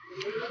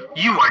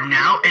You are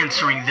now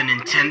entering the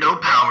Nintendo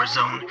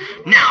PowerZone.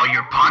 Now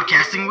you're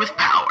podcasting with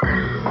power.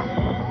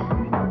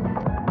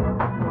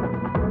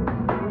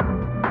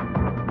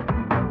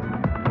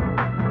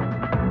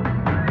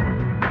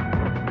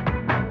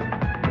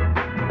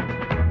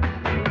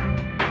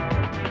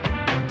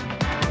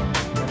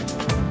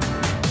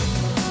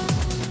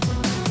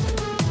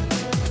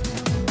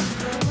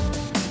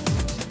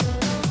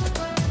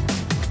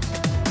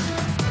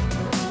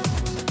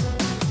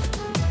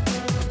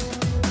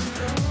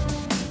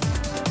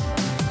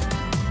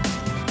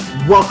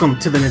 Welcome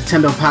to the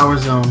Nintendo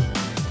PowerZone.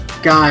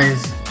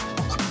 Guys,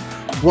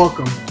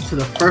 welcome to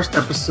the first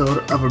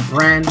episode of a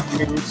brand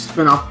new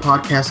spin-off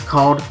podcast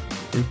called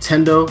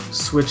Nintendo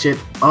Switch It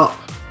Up.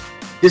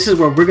 This is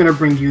where we're going to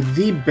bring you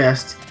the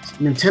best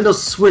Nintendo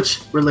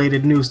Switch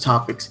related news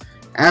topics.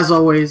 As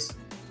always,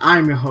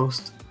 I'm your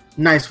host,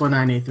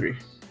 Nice1983.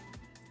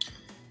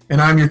 And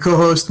I'm your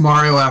co-host,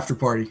 Mario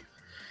Afterparty.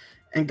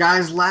 And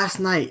guys, last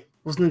night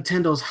was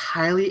Nintendo's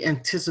highly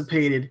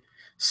anticipated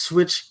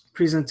Switch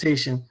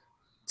presentation.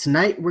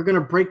 Tonight, we're going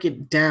to break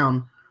it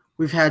down.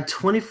 We've had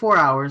 24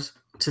 hours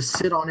to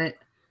sit on it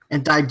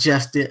and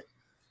digest it.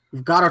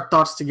 We've got our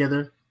thoughts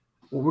together.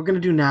 What we're going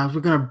to do now is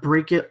we're going to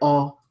break it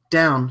all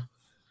down.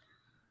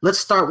 Let's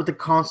start with the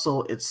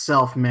console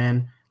itself,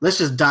 man. Let's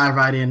just dive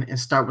right in and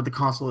start with the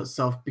console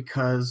itself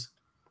because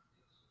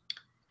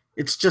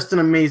it's just an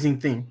amazing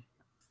thing.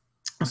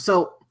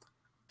 So,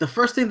 the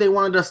first thing they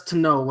wanted us to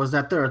know was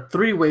that there are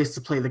 3 ways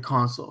to play the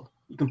console.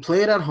 You can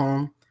play it at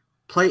home,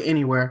 play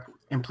anywhere,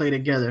 and play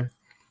together.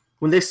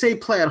 When they say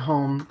play at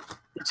home,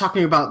 they're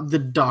talking about the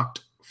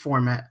docked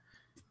format.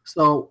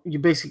 So you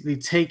basically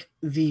take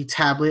the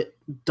tablet,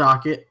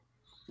 dock it,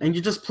 and you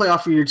just play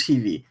off of your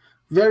TV.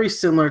 Very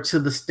similar to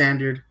the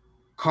standard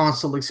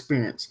console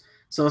experience.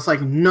 So it's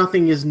like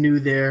nothing is new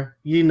there.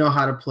 You know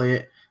how to play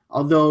it.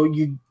 Although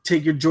you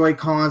take your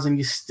Joy-Cons and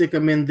you stick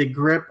them in the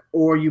grip,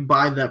 or you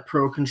buy that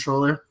Pro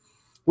controller,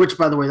 which,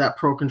 by the way, that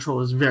Pro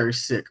controller is very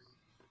sick.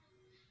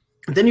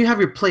 And then you have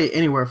your play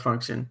anywhere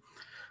function,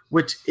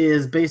 which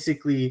is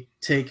basically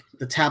take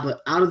the tablet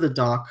out of the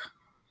dock,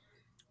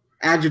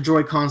 add your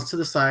Joy-Cons to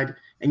the side,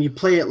 and you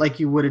play it like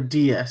you would a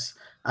DS.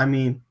 I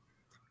mean,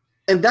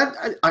 and that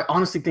I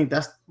honestly think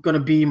that's going to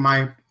be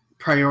my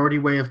priority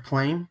way of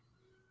playing,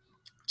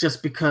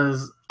 just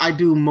because I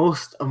do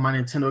most of my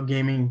Nintendo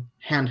gaming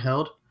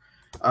handheld.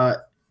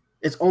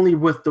 It's only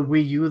with the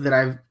Wii U that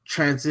I've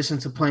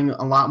transitioned to playing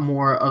a lot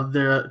more of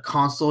the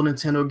console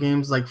Nintendo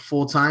games like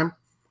full-time.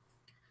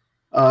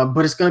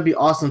 But it's going to be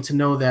awesome to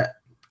know that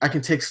I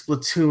can take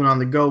Splatoon on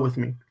the go with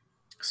me.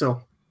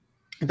 So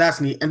that's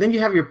neat. And then you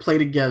have your play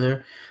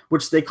together,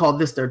 which they call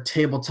this their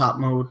tabletop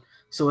mode.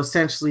 So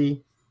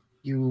essentially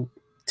you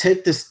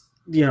take this,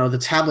 the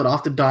tablet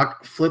off the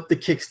dock, flip the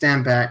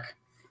kickstand back,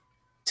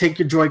 take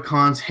your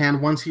Joy-Cons,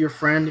 hand one to your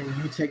friend,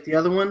 and you take the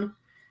other one,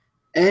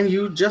 and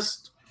you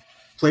just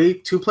play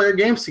 2-player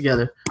games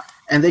together.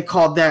 And they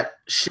call that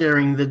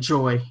sharing the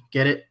joy.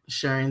 Get it?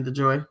 Sharing the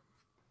joy?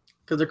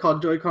 Because they're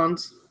called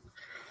Joy-Cons.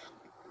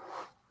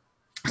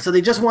 So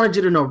they just wanted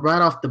you to know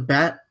right off the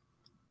bat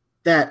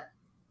that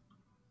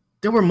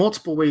there were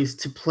multiple ways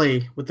to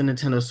play with the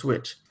Nintendo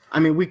Switch. I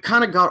mean, we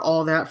kind of got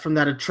all that from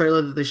that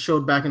trailer that they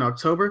showed back in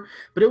October,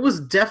 but it was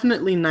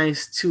definitely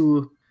nice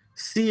to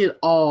see it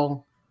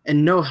all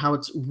and know how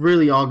it's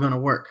really all going to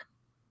work.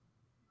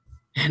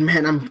 And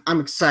man, I'm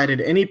excited.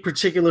 Any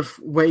particular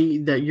way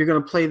that you're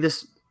going to play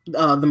this,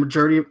 the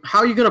majority? How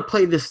are you going to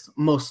play this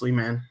mostly,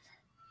 man?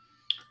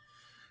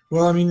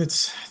 Well, I mean,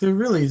 there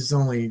really is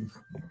only...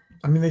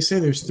 I mean, they say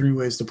there's 3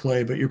 ways to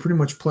play, but you're pretty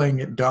much playing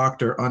it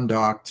docked or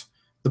undocked.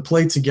 The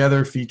play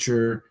together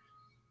feature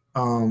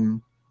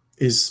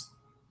is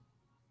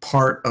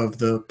part of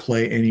the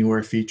play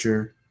anywhere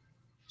feature.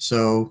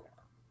 So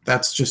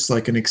that's just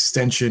like an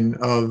extension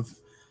of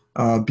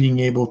being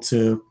able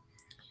to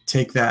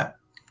take that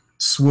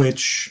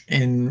Switch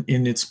in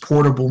its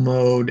portable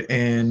mode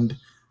and,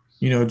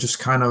 just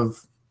kind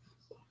of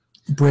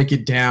break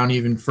it down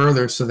even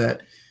further so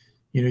that,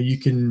 you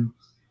can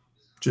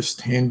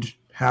just hand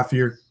half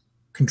your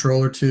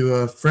controller to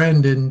a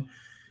friend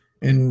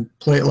and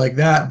play it like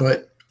that.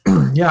 But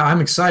yeah, I'm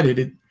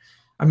excited.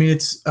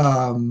 It's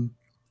that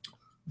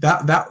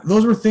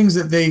those were things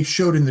that they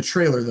showed in the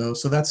trailer though.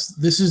 So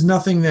this is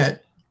nothing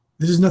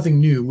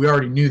new. We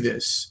already knew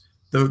this.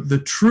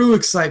 The true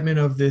excitement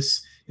of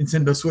this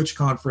Nintendo Switch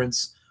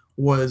conference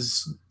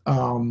was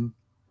in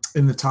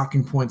the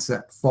talking points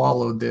that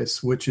followed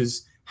this, which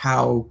is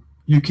how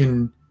you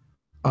can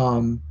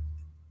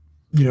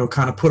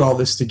kind of put all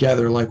this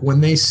together. Like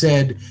when they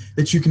said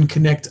that you can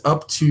connect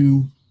up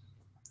to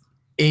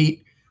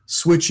 8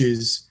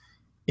 switches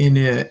in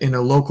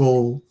a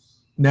local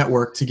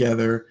network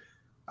together,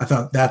 I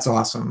thought that's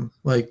awesome.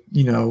 Like,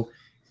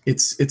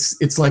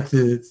 it's like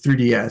the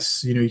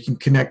 3DS. You can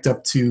connect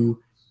up to,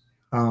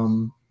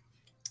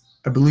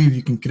 I believe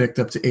you can connect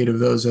up to 8 of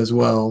those as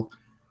well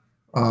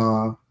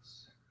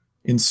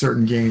in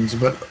certain games.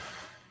 But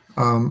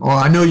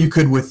I know you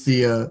could with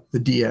the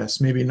DS.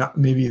 Maybe not.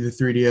 Maybe the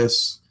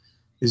 3DS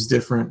is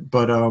different.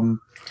 But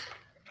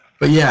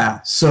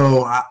yeah,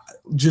 so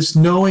just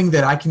knowing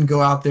that I can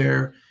go out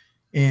there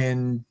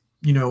and,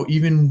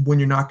 even when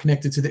you're not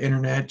connected to the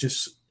internet,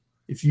 just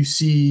if you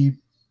see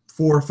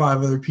 4 or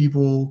 5 other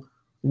people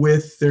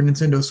with their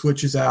Nintendo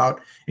Switches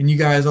out and you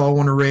guys all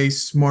want to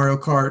race Mario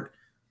Kart,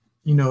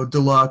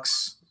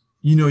 Deluxe,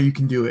 you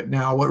can do it.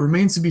 Now, what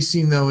remains to be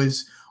seen, though,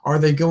 is are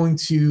they going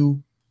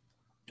to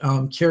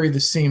carry the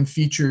same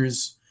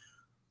features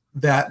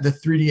that the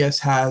 3DS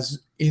has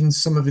in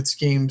some of its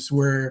games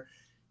where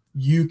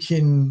you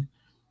can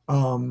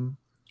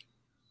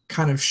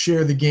kind of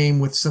share the game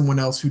with someone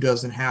else who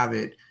doesn't have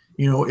it.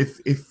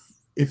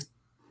 If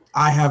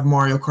I have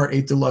Mario Kart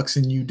 8 Deluxe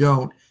and you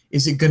don't,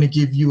 is it going to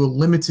give you a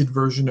limited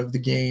version of the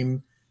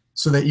game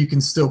so that you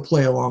can still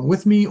play along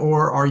with me,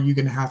 or are you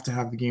going to have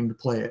the game to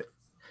play it?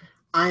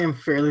 I am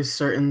fairly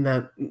certain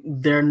that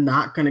they're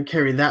not going to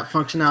carry that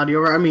functionality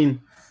over. I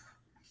mean,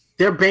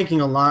 they're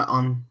banking a lot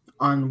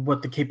on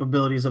what the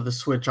capabilities of the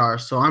Switch are,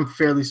 so I'm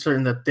fairly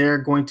certain that they're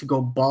going to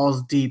go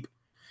balls deep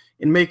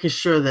in making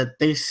sure that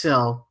they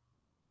sell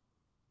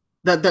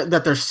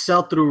that their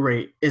sell-through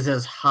rate is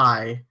as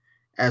high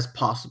as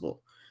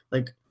possible.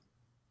 Like,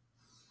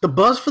 the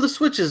buzz for the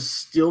Switch is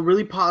still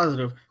really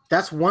positive.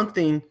 That's one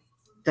thing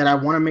that I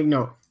want to make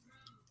note.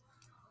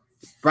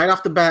 Right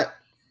off the bat,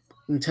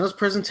 Nintendo's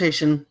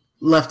presentation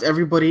left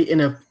everybody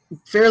in a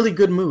fairly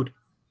good mood.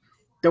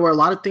 There were a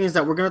lot of things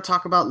that we're going to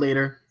talk about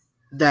later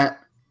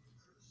that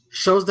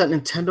shows that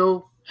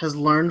Nintendo has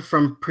learned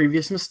from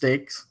previous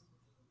mistakes.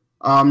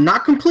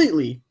 Not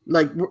completely.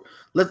 Like,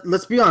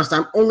 let's be honest.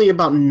 I'm only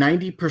about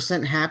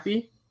 90%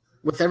 happy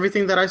with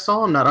everything that I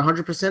saw. I'm not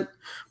 100%,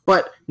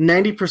 but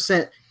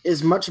 90%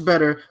 is much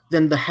better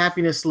than the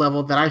happiness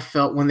level that I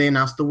felt when they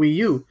announced the Wii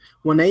U.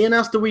 When they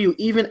announced the Wii U,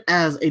 even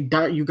as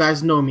you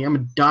guys know me, I'm a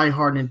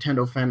diehard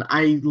Nintendo fan.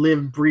 I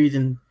live, breathe,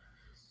 and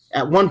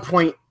at one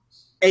point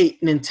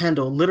ate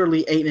Nintendo,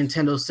 literally ate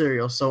Nintendo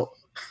cereal. So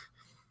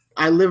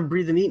I live,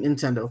 breathe, and eat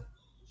Nintendo.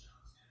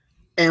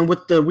 And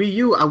with the Wii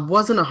U, I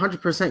wasn't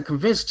 100%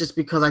 convinced just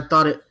because I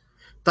thought it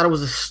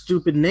was a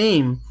stupid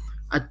name.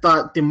 I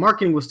thought the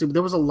marketing was stupid.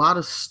 There was a lot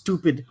of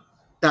stupid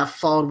that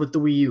followed with the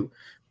Wii U.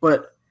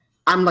 But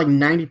I'm like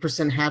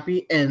 90%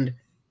 happy, and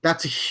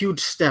that's a huge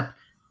step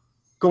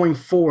going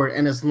forward.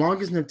 And as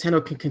long as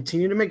Nintendo can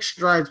continue to make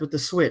strides with the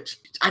Switch,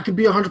 I could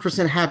be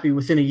 100% happy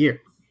within a year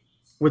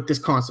with this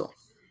console.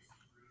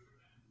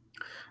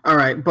 All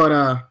right,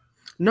 but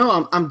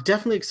no, I'm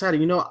definitely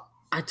excited.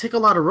 I take a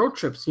lot of road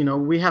trips.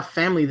 We have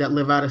family that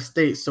live out of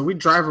state, so we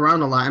drive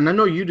around a lot, and I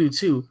know you do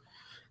too.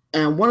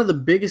 And one of the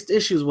biggest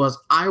issues was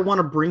I want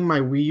to bring my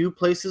Wii U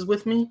places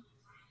with me,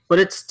 but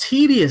it's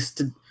tedious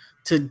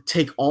to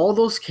take all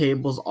those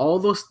cables, all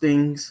those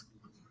things,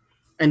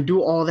 and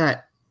do all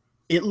that.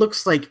 It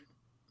looks like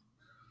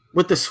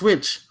with the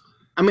Switch,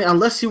 I mean,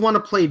 unless you want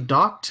to play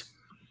docked,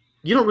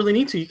 you don't really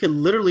need to. You could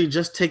literally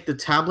just take the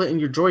tablet and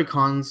your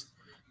Joy-Cons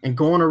and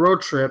go on a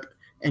road trip,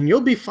 and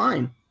you'll be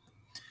fine.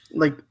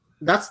 Like,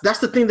 that's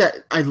the thing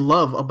that I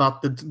love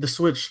about the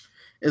Switch,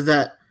 is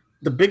that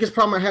the biggest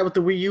problem I had with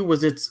the Wii U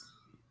was it's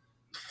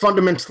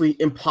fundamentally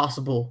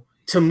impossible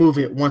to move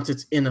it once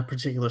it's in a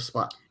particular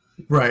spot.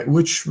 Right,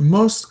 which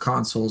most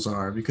consoles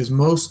are, because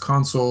most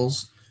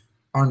consoles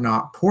are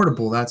not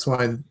portable. That's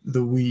why the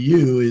Wii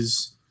U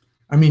is,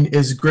 I mean,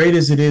 as great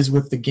as it is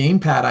with the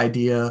gamepad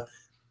idea,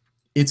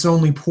 it's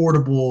only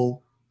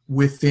portable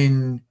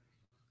within,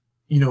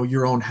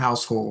 your own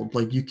household.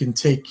 Like, you can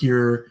take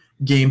your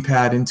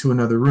gamepad into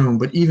another room,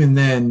 but even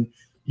then,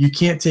 you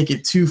can't take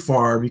it too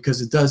far because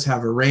it does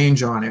have a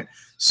range on it.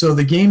 So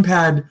the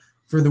gamepad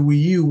for the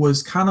Wii U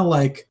was kind of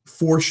like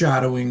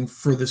foreshadowing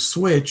for the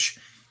Switch,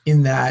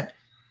 in that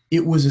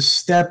it was a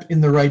step in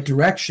the right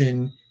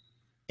direction,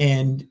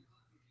 and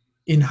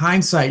in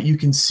hindsight, you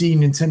can see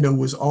Nintendo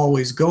was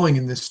always going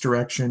in this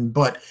direction.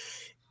 But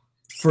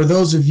for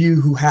those of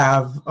you who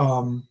have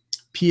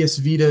PS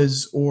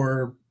Vitas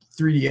or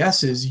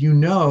 3DSs, you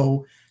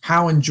know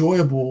how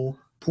enjoyable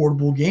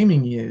portable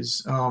gaming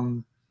is,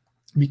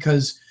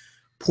 because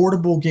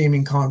portable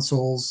gaming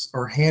consoles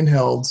or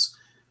handhelds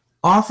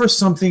offer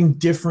something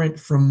different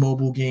from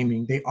mobile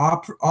gaming. They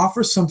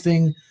offer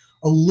something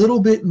a little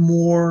bit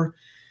more,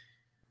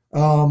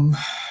 I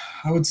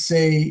would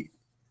say,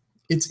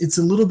 it's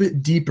a little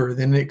bit deeper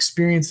than the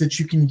experience that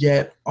you can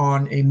get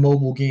on a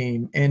mobile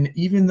game. And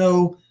even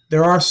though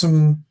there are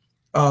some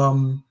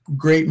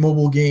great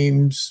mobile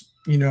games,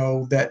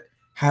 that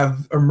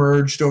have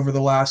emerged over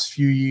the last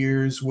few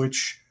years,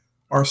 which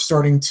are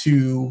starting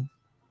to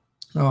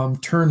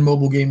turn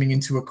mobile gaming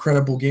into a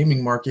credible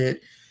gaming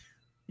market,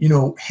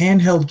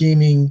 handheld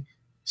gaming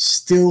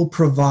still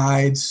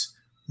provides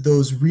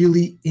those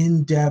really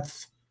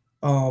in-depth,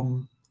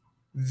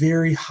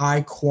 very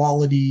high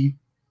quality,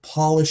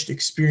 polished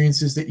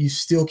experiences that you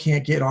still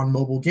can't get on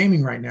mobile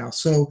gaming right now.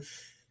 So,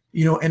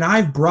 and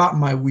I've brought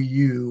my Wii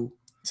U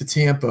to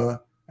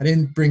Tampa. I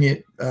didn't bring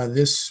it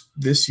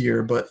this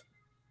year, but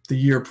the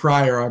year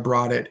prior I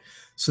brought it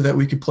so that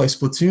we could play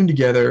Splatoon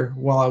together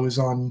while I was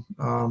on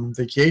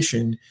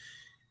vacation.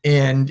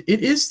 and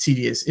it is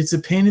tedious. It's a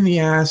pain in the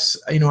ass.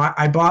 You know,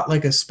 I bought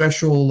like a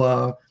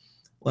special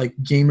like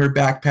gamer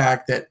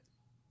backpack that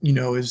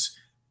is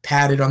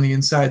padded on the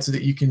inside so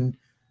that you can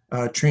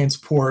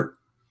transport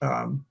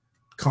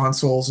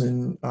consoles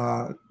and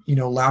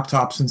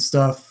laptops and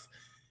stuff.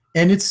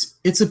 And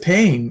it's a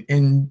pain.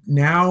 And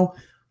now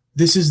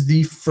this is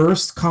the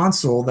first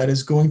console that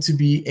is going to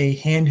be a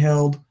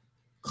handheld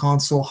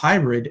console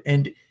hybrid,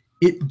 and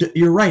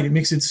you're right, it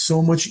makes it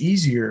so much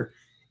easier,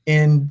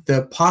 and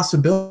the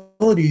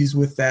possibilities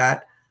with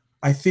that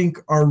I think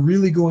are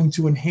really going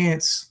to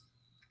enhance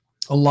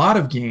a lot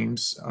of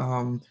games.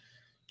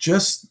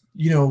 Just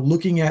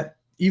looking at,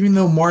 even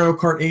though Mario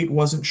Kart 8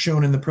 wasn't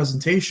shown in the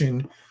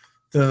presentation,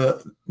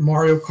 the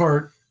Mario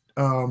Kart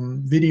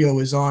video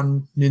is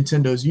on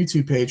Nintendo's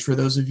YouTube page for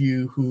those of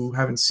you who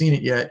haven't seen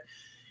it yet.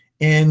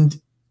 And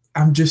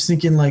I'm just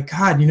thinking, like,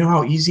 God, you know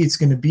how easy it's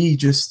going to be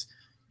just,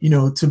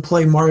 to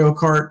play Mario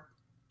Kart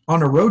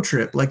on a road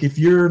trip. Like if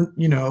you're,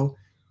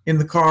 in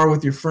the car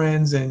with your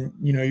friends and,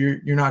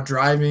 you're not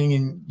driving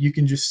and you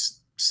can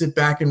just sit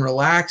back and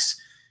relax,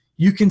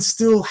 you can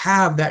still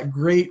have that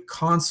great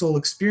console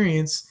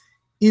experience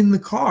in the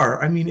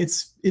car. I mean,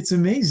 it's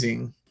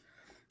amazing.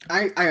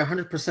 I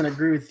 100%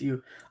 agree with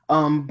you.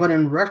 But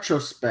in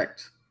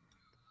retrospect,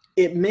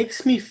 it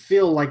makes me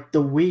feel like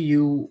the Wii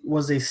U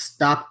was a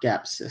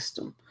stopgap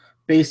system.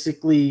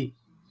 Basically,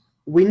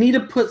 we need to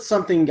put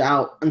something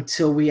out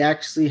until we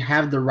actually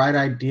have the right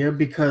idea,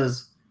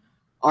 because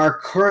our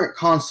current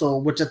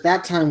console, which at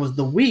that time was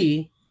the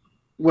Wii,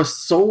 was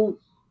so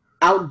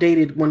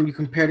outdated when you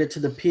compared it to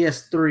the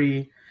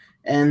PS3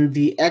 and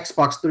the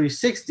Xbox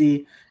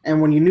 360,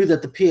 and when you knew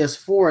that the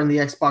PS4 and the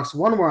Xbox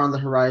One were on the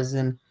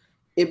horizon,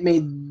 it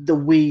made the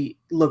Wii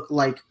look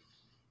like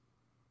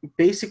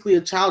basically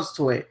a child's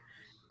toy.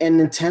 And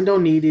Nintendo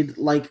needed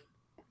like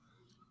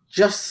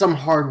just some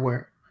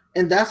hardware.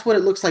 And that's what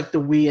it looks like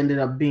the Wii ended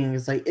up being.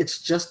 It's like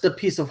it's just a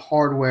piece of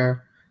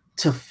hardware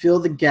to fill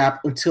the gap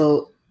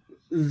until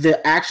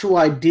the actual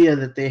idea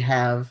that they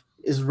have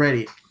is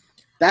ready.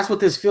 That's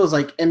what this feels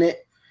like, and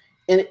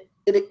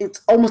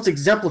it's almost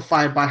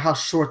exemplified by how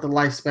short the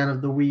lifespan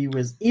of the Wii U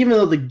is. Even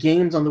though the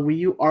games on the Wii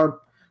U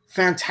are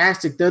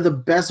fantastic, they're the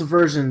best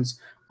versions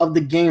of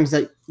the games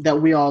that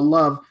we all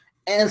love,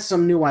 and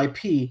some new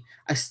IP.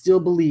 I still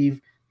believe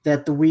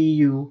that the Wii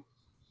U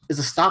is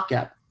a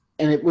stopgap,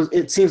 and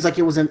it seems like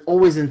it was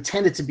always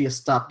intended to be a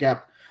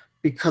stopgap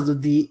because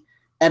of the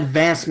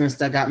advancements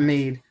that got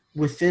made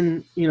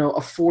within a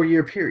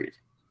 4-year period.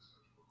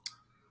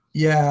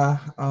 Yeah,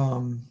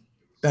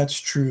 that's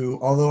true.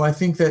 Although I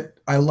think that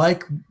I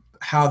like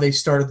how they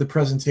started the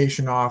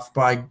presentation off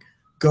by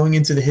going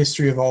into the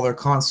history of all their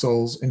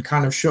consoles and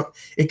kind of show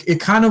it. It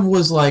kind of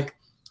was like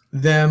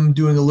them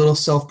doing a little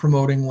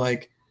self-promoting,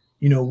 like,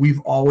 we've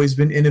always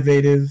been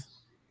innovative,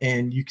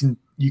 and you can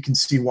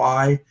see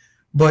why.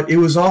 But it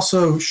was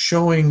also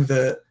showing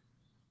the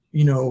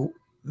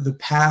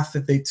path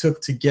that they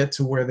took to get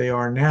to where they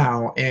are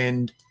now.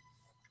 And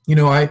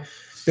I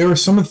there were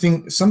some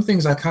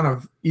things I kind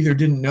of either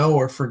didn't know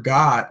or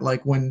forgot,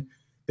 like when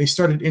they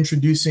started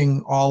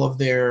introducing all of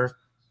their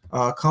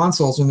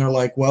consoles, and they're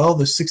like, well,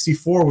 the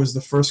 64 was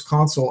the first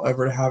console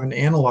ever to have an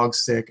analog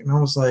stick. And I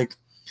was like,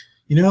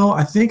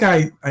 I think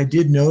I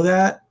did know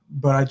that,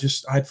 but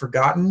I'd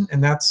forgotten.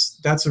 And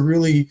that's a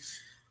really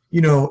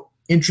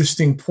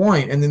interesting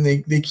point. And then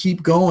they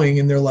keep going,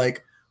 and they're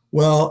like,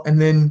 well, and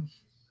then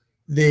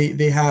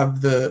they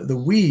have the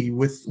Wii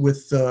with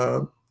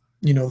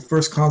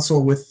first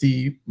console with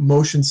the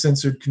motion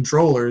censored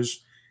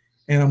controllers.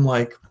 And I'm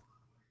like,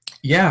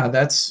 yeah,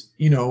 that's,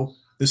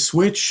 the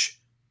Switch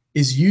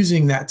is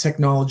using that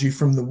technology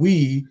from the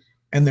Wii,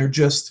 and they're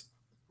just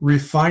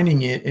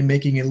refining it and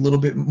making it a little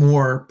bit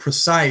more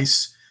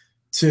precise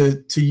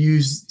to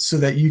use, so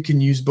that you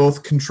can use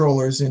both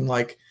controllers in,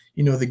 like,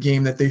 the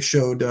game that they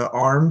showed,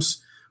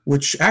 Arms,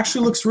 which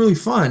actually looks really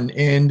fun.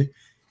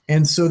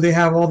 And so they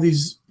have all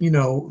these,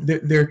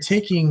 they're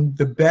taking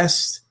the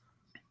best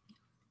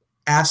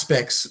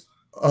aspects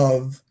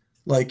of,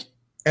 like,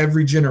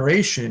 every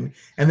generation.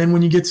 And then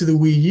when you get to the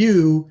Wii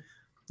U,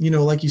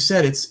 like you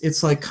said,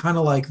 it's like kind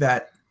of like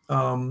that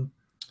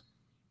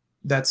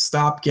that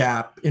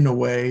stopgap in a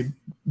way,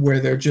 where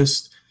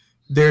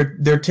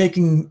they're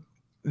taking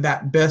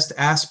that best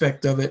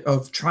aspect of it,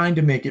 of trying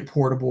to make it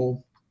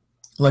portable,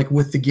 like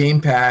with the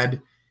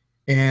gamepad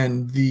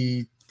and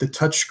the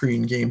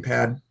touchscreen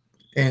gamepad,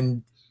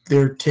 and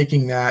they're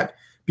taking that,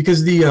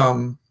 because it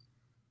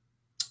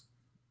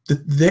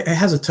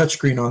has a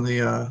touchscreen on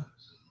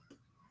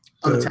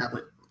On the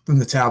tablet. on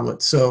the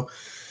tablet. So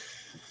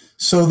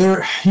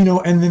they're,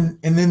 and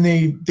then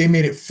they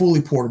made it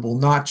fully portable,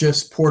 not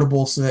just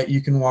portable so that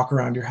you can walk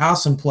around your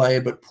house and play,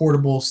 but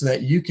portable so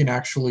that you can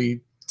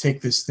actually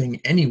take this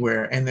thing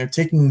anywhere. And they're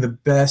taking the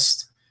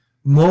best,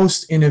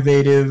 most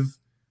innovative,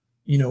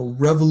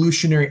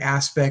 revolutionary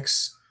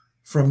aspects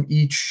from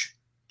each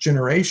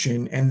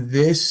generation, and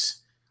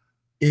this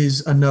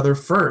is another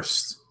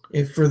first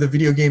for the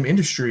video game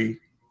industry.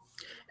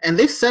 And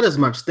they said as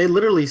much. They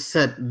literally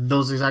said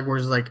those exact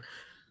words, like,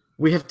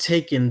 we have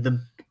taken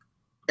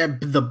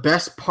the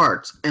best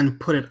parts and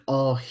put it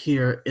all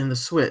here in the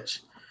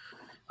Switch.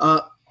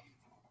 Uh,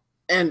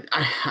 and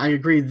I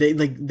agree.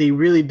 They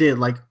really did.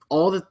 Like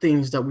all the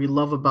things that we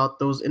love about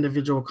those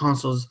individual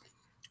consoles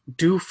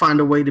do find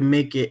a way to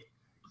make it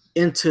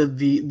into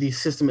the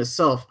system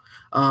itself.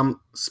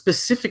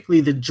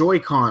 Specifically, the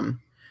Joy-Con.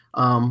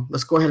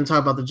 Let's go ahead and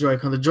talk about the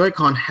Joy-Con. The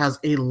Joy-Con has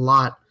a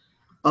lot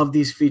of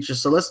these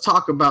features. So let's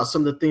talk about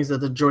some of the things that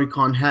the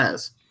Joy-Con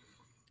has.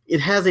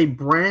 It has a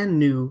brand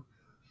new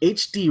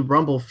HD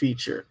rumble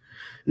feature.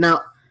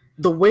 Now,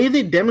 the way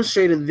they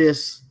demonstrated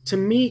this to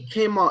me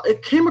came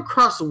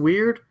across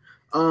weird.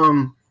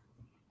 Um,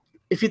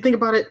 if you think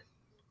about it,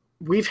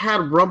 we've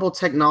had rumble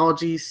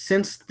technology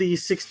since the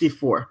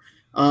 64.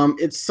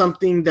 It's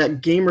something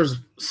that gamers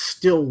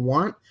still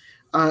want.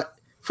 Uh,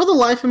 for the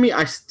life of me,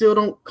 I still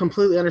don't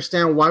completely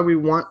understand why we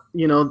want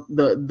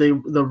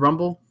the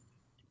rumble,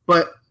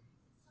 but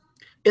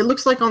it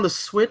looks like on the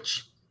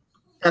Switch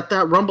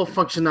that rumble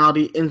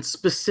functionality in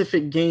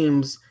specific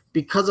games,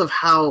 because of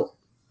how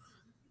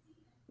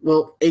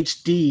well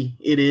HD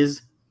it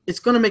is, it's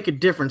going to make a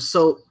difference.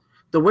 So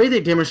the way they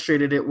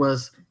demonstrated it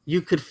was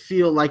you could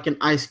feel like an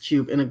ice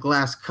cube in a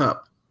glass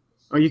cup,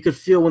 or you could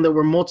feel when there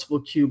were multiple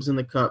cubes in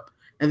the cup,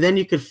 and then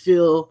you could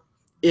feel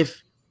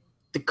if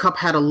the cup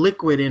had a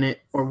liquid in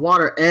it or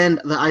water and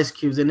the ice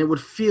cubes, and it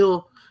would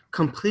feel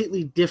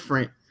completely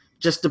different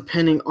just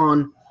depending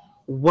on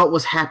what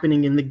was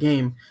happening in the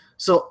game.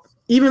 So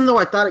even though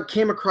I thought it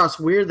came across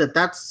weird that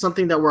that's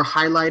something that we're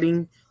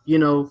highlighting,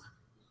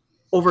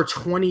 over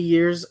 20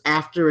 years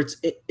after its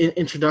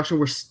introduction,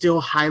 we're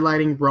still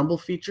highlighting rumble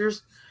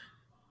features.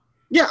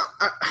 Yeah,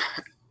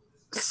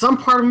 some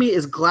part of me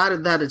is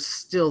glad that it's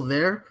still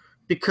there,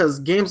 because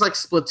games like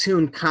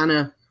Splatoon kind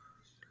of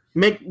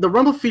make the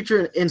rumble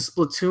feature in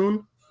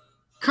Splatoon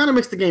kind of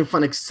makes the game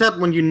fun, except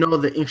when you know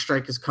the ink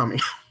strike is coming.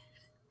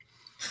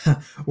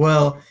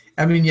 Well,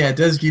 I mean, yeah, it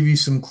does give you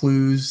some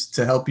clues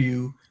to help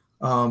you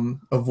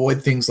avoid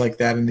things like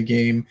that in the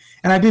game.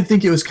 And I did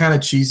think it was kind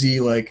of cheesy,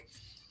 like,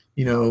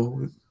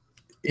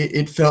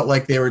 it felt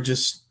like they were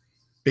just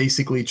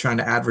basically trying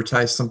to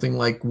advertise something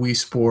like Wii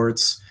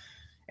Sports.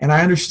 And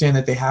I understand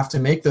that they have to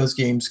make those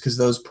games because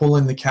those pull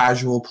in the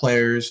casual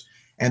players,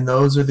 and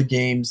those are the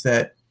games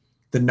that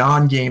the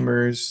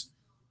non-gamers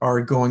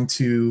are going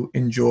to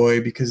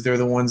enjoy because they're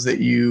the ones that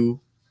you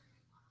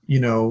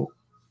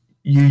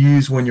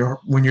use when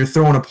you're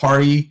throwing a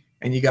party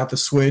and you got the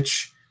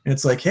Switch and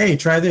it's like, hey,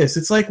 try this.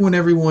 It's like when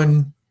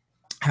everyone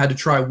had to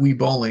try Wii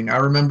bowling. I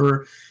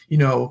remember,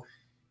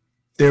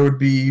 there would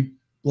be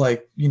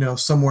like,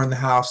 somewhere in the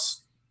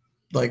house,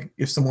 like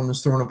if someone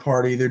was throwing a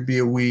party, there'd be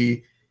a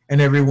Wii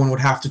and everyone would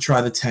have to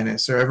try the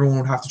tennis or everyone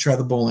would have to try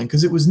the bowling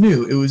because it was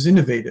new, it was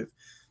innovative.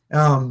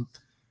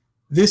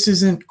 This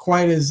isn't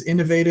quite as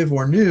innovative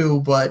or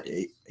new, but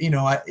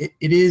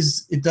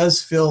it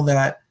does feel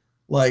that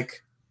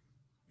like,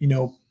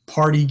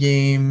 party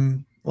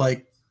game,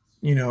 like,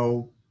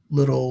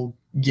 little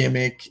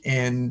gimmick,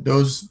 and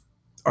those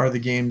are the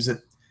games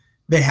that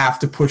they have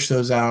to push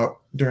those out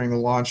during the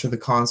launch of the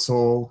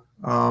console.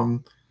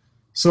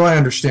 So I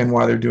understand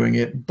why they're doing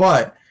it,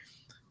 but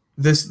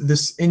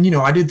this, and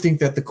I did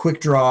think that the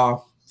quick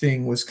draw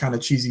thing was kind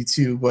of cheesy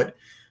too, but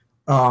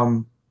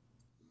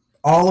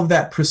all of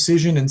that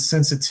precision and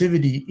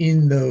sensitivity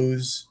in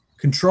those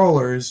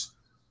controllers,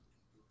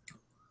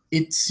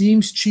 it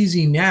seems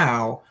cheesy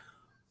now,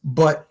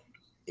 but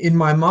in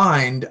my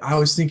mind, I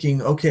was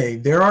thinking, okay,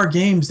 there are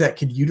games that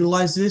could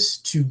utilize this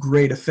to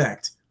great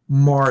effect.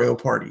 Mario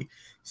Party.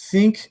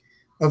 Think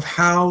of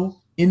how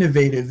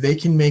innovative they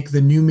can make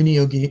the new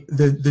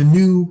the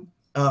new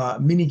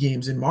mini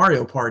games in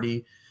Mario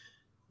Party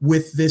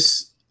with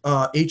this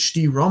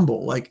HD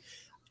Rumble. Like,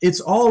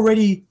 it's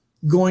already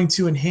going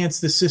to enhance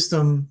the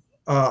system,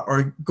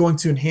 or going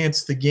to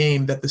enhance the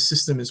game that the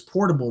system is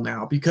portable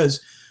now,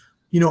 because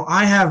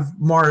I have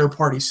Mario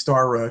Party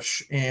Star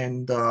Rush,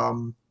 and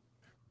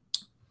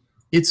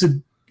it's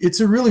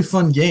a really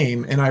fun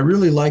game, and I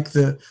really like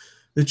the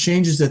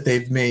changes that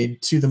they've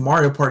made to the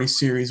Mario Party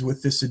series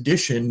with this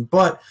edition.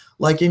 But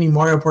like any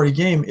Mario Party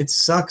game, it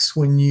sucks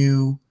when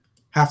you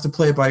have to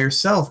play it by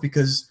yourself,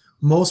 because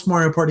most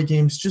Mario Party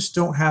games just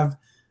don't have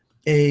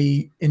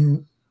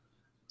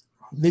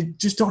they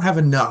just don't have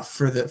enough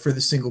for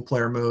the single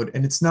player mode,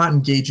 and it's not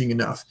engaging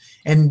enough.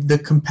 And the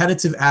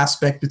competitive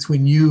aspect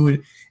between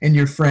you and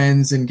your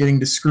friends, and getting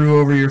to screw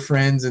over your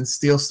friends and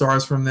steal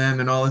stars from them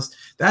and all this,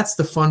 that's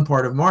the fun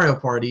part of Mario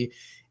Party.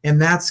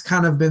 And that's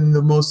kind of been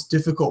the most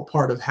difficult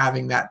part of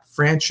having that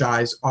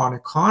franchise on a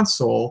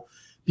console,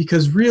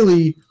 because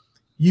really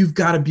you've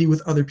got to be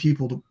with other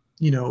people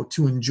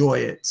to enjoy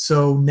it.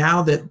 So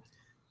now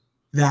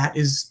that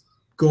is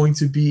going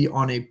to be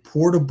on a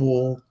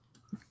portable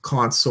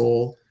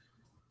console,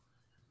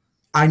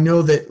 I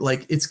know that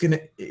like it's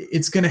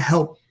gonna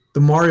help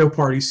the Mario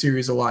Party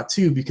series a lot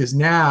too, because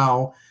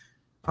now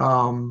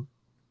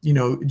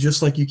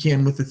just like you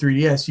can with the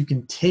 3DS, you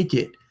can take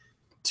it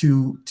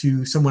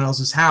to someone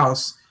else's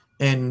house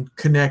and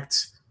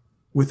connect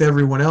with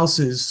everyone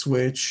else's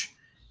Switch.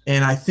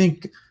 And I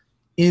think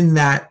in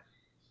that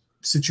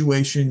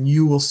situation,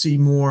 you will see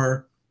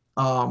more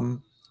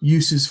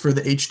uses for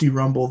the HD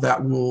Rumble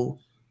that will,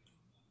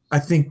 I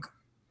think,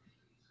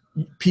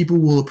 people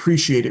will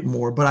appreciate it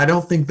more. But I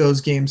don't think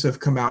those games have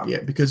come out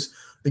yet, because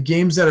the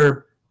games that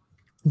are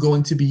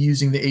going to be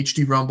using the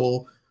HD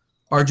Rumble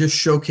are just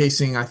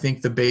showcasing, I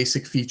think, the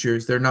basic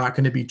features. They're not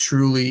going to be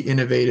truly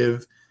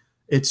innovative.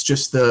 It's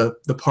just the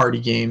party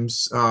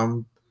games.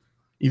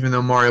 Even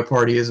though Mario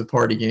Party is a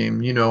party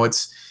game,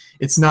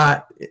 it's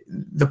not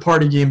the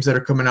party games that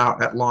are coming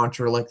out at launch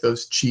are like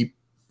those cheap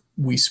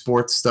Wii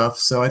Sports stuff.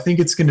 So I think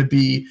it's going to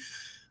be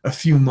a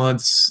few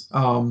months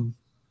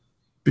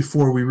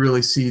before we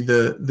really see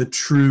the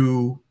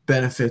true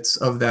benefits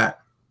of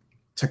that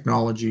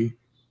technology.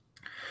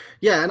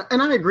 Yeah,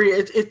 and I agree.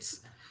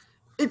 It's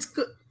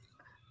good.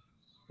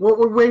 What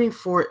we're waiting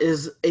for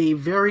is a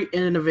very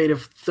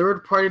innovative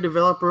third-party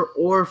developer,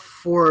 or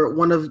for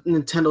one of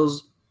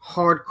Nintendo's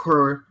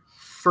hardcore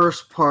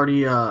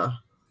first-party,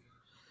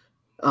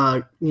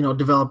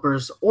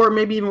 developers, or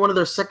maybe even one of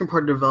their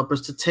second-party developers,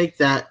 to take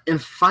that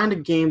and find a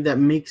game that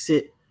makes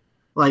it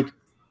like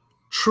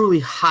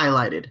truly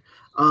highlighted.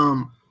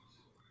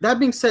 That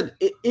being said,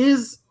 it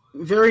is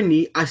very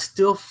neat. I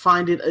still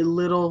find it a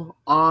little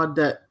odd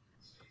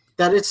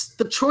that it's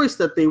the choice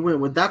that they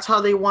went with. That's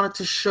how they wanted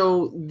to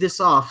show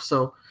this off.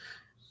 So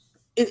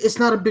it's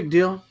not a big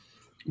deal,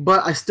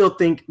 but I still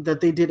think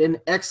that they did an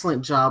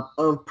excellent job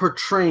of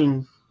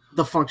portraying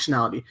the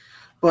functionality.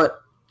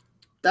 But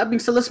that being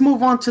said, let's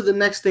move on to the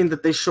next thing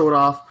that they showed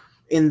off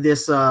in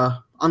this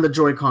on the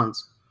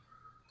Joy-Cons.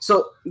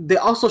 So they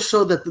also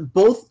showed that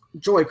both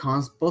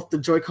Joy-Cons, both the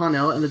Joy-Con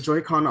L and the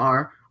Joy-Con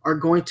R, are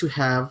going to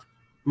have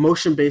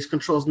motion-based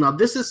controls. Now,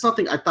 this is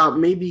something I thought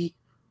maybe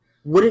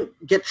wouldn't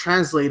get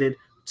translated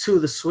to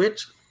the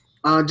Switch,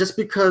 just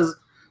because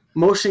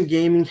motion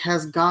gaming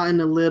has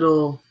gotten a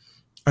little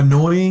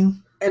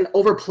annoying and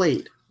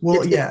overplayed.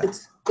 Well,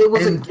 it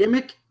was a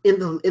gimmick in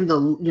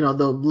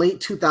the late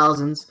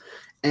 2000s,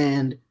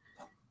 and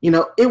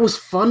it was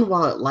fun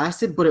while it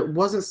lasted, but it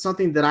wasn't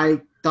something that I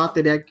thought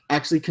they'd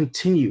actually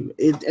continue.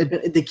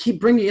 They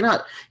keep bringing it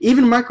out.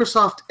 Even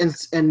Microsoft and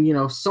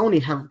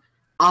Sony have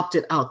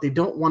opted out. They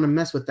don't want to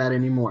mess with that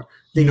anymore.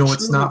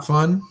 What's not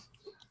fun?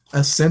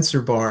 A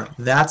sensor bar.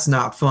 That's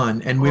not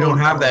fun, and we don't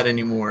have that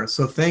anymore.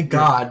 So thank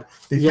God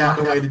they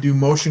found a way to do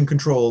motion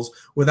controls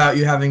without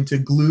you having to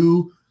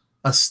glue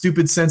a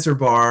stupid sensor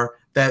bar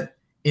that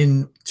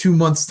in 2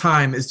 months'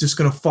 time is just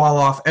going to fall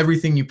off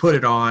everything you put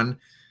it on.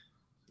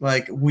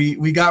 Like,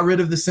 we got rid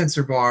of the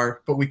sensor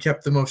bar, but we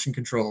kept the motion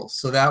controls.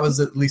 So that was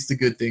at least a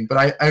good thing. But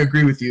I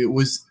agree with you. It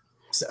was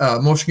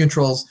motion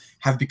controls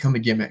have become a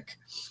gimmick,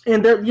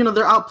 and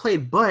they're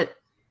outplayed. But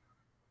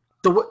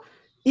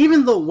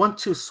even the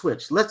 1-2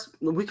 Switch,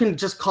 we can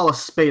just call a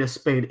spade a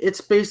spade.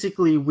 It's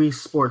basically Wii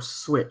Sports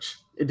Switch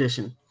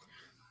edition.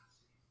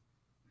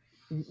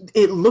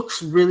 It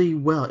looks really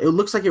well. It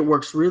looks like it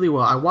works really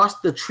well. I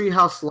watched the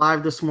Treehouse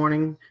Live this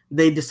morning.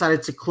 They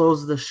decided to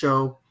close the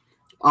show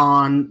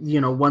on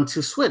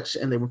 1-2 Switch,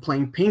 and they were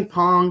playing ping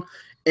pong,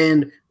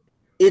 and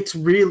it's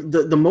real.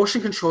 The motion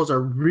controls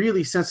are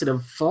really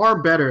sensitive,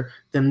 far better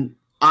than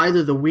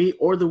either the Wii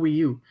or the Wii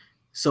U.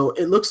 So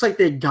it looks like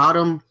they got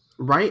them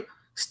right.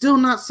 Still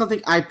not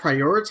something I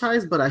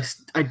prioritize, but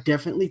I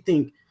definitely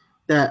think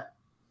that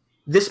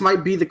this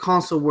might be the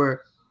console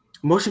where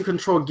motion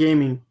control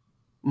gaming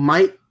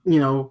might,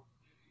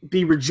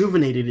 be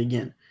rejuvenated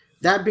again.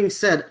 That being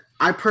said,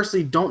 I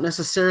personally don't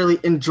necessarily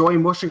enjoy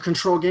motion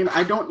control games.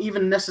 I don't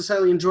even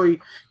necessarily enjoy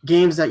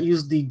games that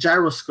use the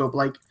gyroscope.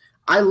 Like,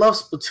 I love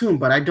Splatoon,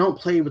 but I don't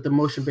play with the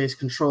motion-based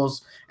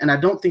controls, and I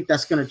don't think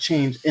that's going to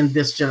change in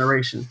this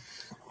generation.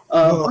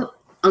 But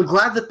I'm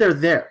glad that they're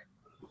there.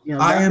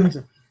 I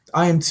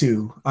am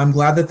too. I'm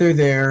glad that they're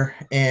there,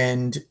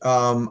 and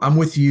I'm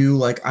with you.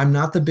 Like, I'm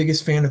not the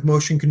biggest fan of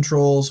motion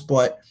controls,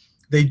 but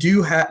they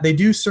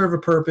do serve a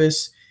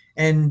purpose.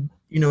 And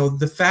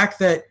the fact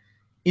that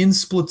in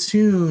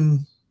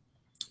Splatoon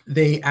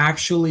they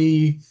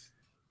actually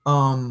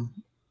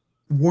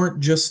weren't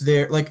just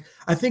there. Like,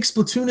 I think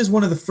Splatoon is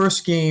one of the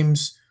first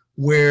games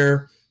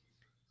where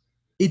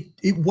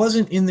it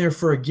wasn't in there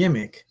for a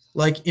gimmick.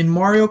 Like in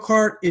Mario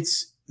Kart,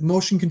 it's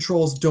motion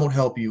controls don't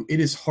help you. It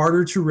is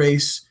harder to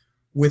race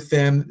with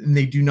them, and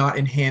they do not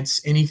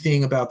enhance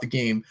anything about the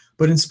game.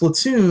 But in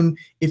Splatoon,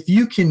 if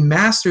you can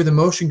master the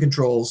motion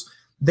controls,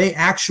 they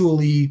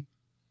actually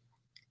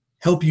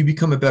help you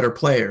become a better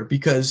player.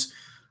 Because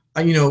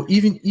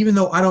even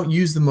though I don't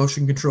use the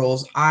motion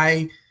controls,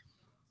 I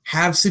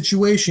have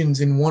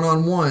situations in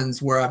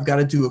one-on-ones where I've got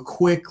to do a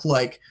quick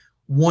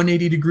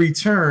 180-degree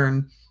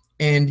turn,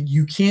 and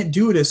you can't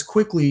do it as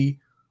quickly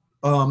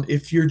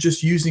if you're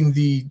just using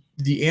the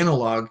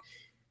analog.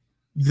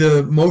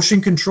 The motion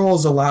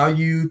controls allow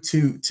you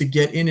to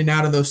get in and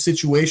out of those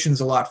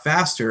situations a lot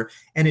faster,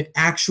 and it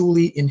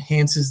actually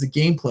enhances the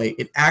gameplay.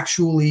 It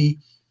actually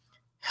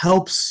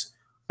helps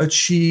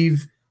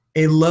achieve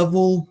a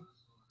level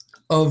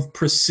of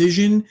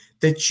precision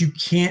that you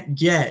can't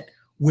get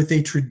with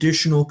a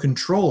traditional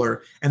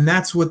controller, and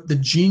that's what the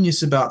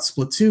genius about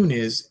Splatoon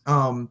is.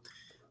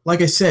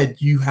 like I said,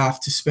 you have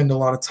to spend a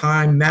lot of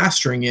time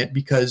mastering it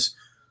because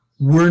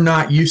we're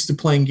not used to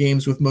playing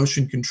games with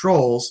motion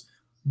controls.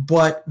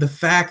 But the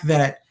fact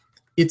that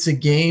it's a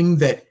game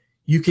that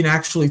you can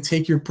actually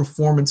take your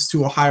performance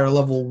to a higher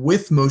level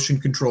with motion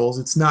controls,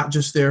 it's not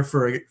just there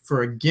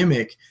for a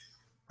gimmick,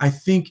 I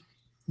think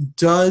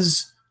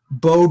does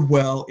bode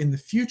well in the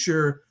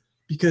future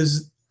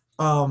because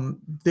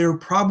there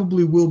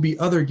probably will be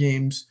other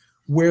games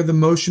where the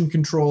motion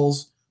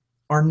controls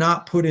are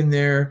not put in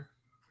there,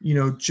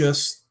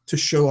 just to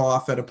show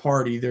off at a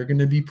party. They're going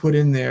to be put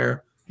in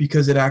there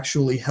because it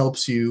actually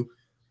helps you.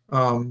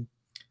 Um,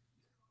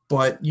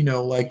 but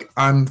like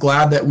I'm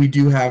glad that we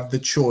do have the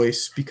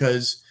choice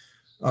because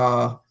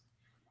uh,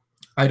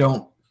 I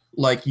don't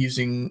like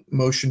using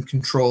motion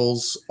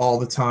controls all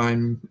the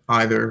time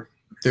either.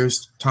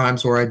 There's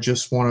times where I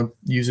just want to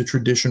use a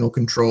traditional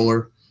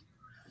controller.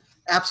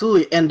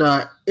 Absolutely. And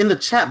in the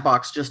chat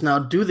box just now,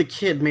 Do the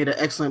Kid made an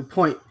excellent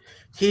point.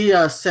 He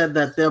said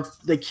that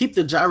they keep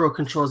the gyro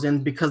controls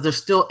in because they're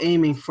still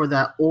aiming for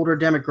that older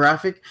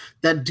demographic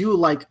that do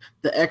like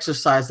the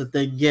exercise that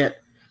they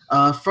get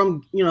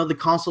from the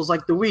consoles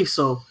like the Wii.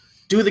 So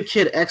Do the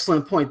Kid,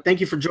 excellent point. Thank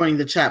you for joining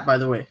the chat, by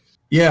the way.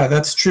 Yeah,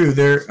 that's true.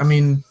 I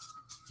mean,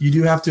 you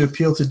do have to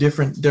appeal to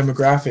different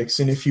demographics,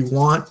 and if you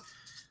want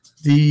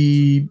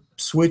the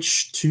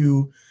Switch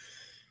to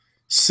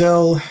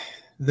sell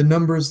the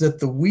numbers that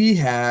the Wii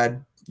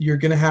had, you're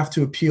going to have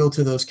to appeal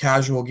to those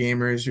casual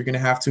gamers. You're going to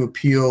have to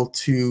appeal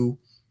to,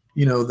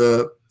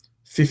 the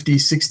 50,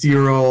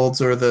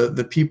 60-year-olds or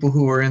the people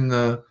who are in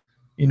the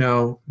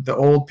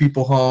old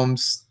people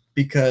homes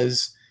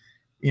because,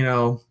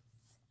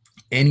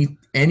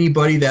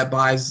 anybody that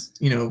buys,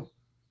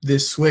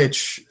 this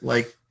Switch,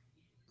 like,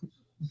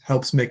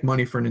 helps make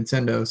money for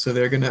Nintendo. So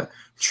they're going to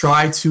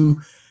try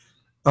to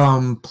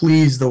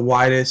please the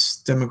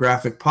widest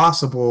demographic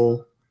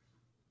possible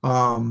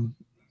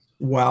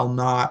while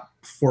not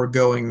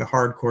foregoing the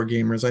hardcore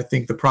gamers. I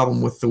think the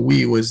problem with the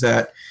Wii was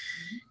that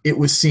it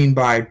was seen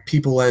by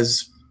people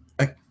as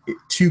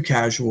too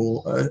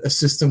casual, a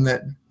system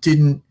that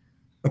didn't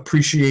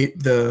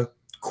appreciate the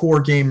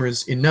core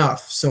gamers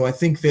enough. So I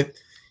think that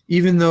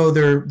even though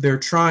they're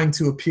trying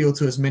to appeal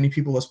to as many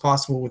people as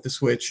possible with the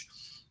Switch,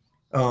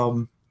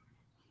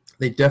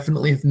 they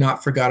definitely have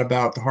not forgot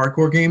about the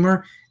hardcore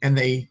gamer, and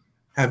they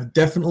have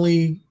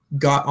definitely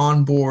got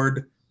on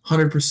board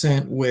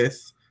 100%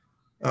 with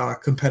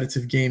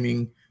competitive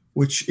gaming,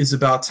 which is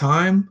about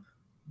time,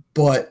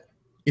 but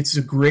it's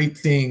a great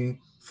thing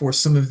for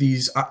some of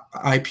these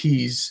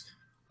IPs,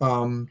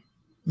 like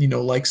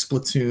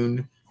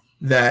Splatoon,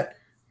 that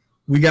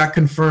we got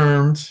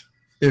confirmed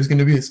there's going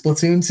to be a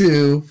Splatoon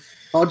 2.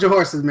 Hold your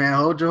horses, man.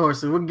 Hold your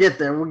horses. We'll get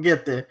there. We'll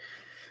get there.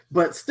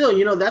 But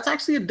still, that's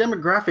actually a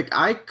demographic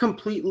I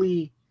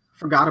completely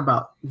forgot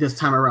about this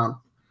time around.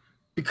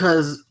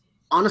 Because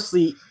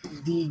honestly,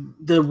 the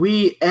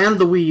Wii and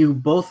the Wii U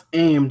both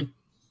aimed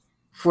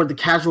for the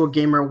casual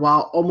gamer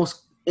while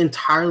almost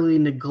entirely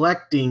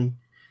neglecting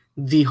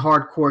the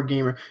hardcore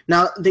gamer.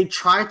 Now, they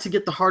tried to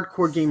get the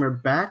hardcore gamer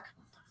back,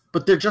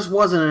 but there just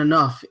wasn't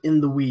enough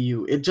in the Wii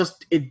U.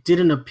 It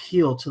didn't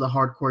appeal to the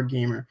hardcore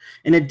gamer,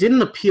 and it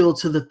didn't appeal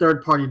to the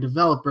third-party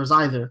developers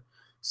either.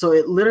 So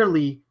it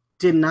literally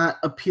did not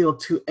appeal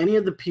to any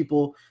of the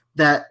people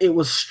that it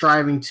was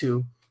striving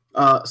to.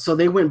 So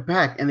they went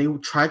back and they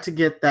tried to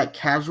get that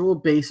casual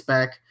base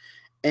back,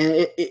 and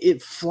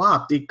it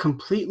flopped. It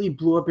completely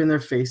blew up in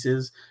their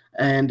faces,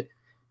 and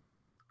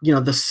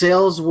the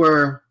sales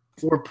were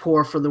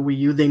poor for the Wii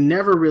U. They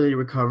never really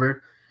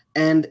recovered,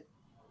 and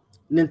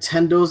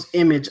Nintendo's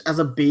image as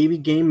a baby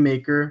game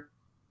maker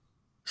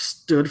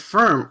stood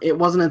firm. It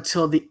wasn't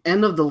until the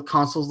end of the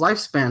console's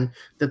lifespan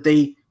that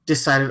they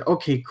decided,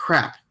 okay,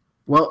 crap.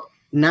 Well,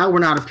 now we're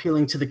not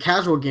appealing to the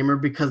casual gamer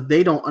because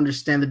they don't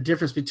understand the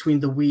difference between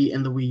the Wii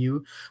and the Wii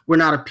U. We're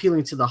not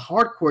appealing to the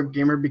hardcore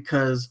gamer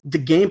because the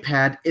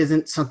gamepad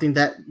isn't something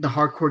that the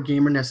hardcore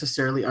gamer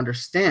necessarily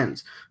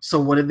understands. So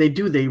what did they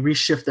do? They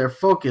reshift their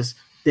focus.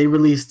 They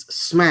released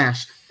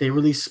Smash. They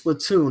released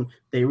Splatoon.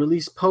 They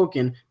released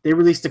Pokken. They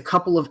released a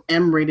couple of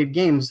M-rated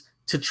games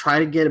to try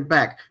to get it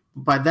back.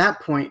 By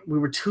that point, we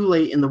were too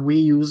late in the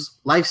Wii U's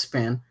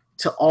lifespan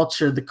to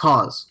alter the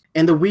cause.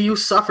 And the Wii U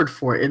suffered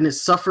for it, and it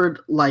suffered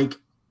like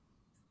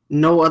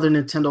no other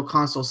Nintendo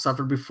console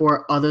suffered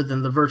before other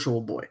than the Virtual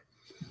Boy.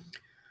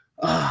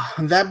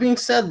 That being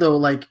said,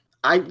 though,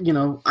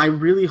 I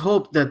really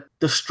hope that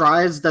the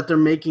strides that they're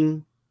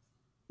making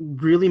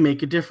really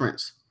make a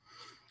difference.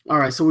 All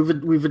right, so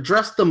we've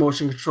addressed the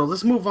motion control.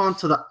 Let's move on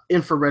to the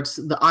infrared,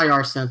 the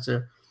IR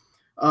sensor.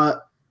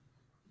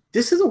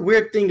 This is a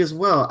weird thing as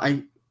well.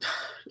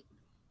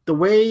 The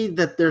way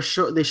that they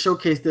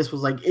showcased this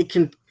was like it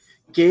can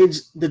gauge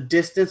the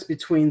distance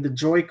between the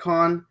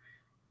Joy-Con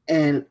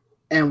and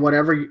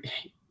whatever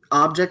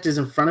object is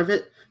in front of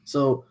it.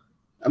 So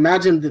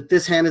imagine that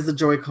this hand is the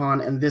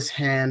Joy-Con and this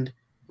hand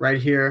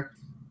right here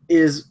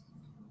is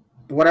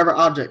whatever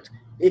object.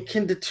 It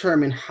can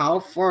determine how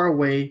far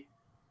away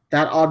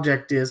that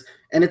object is,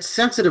 and it's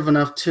sensitive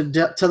enough to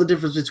tell the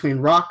difference between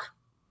rock,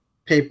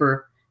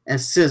 paper, and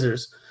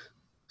scissors.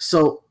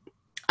 So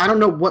I don't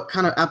know what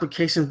kind of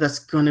applications that's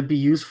going to be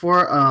used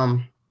for.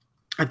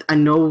 I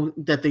know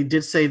that they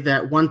did say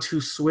that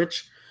 1-2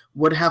 switch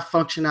would have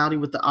functionality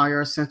with the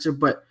IR sensor,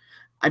 but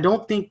I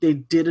don't think they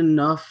did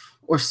enough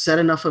or said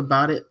enough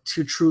about it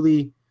to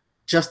truly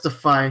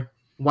justify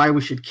why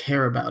we should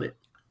care about it.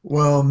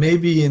 Well,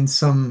 maybe in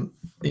some,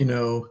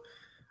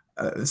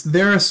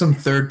 there are some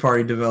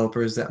third-party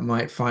developers that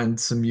might find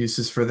some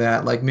uses for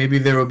that. Like maybe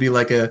there will be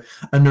like a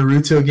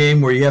Naruto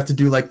game where you have to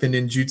do like the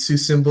ninjutsu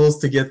symbols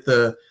to get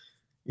the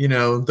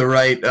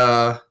right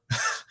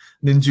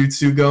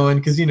ninjutsu going,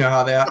 because you know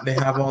how they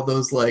have all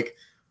those like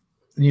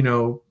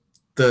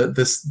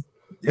this.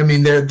 I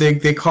mean,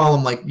 they call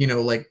them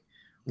like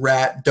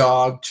rat,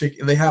 dog,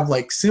 chicken. They have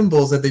like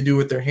symbols that they do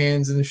with their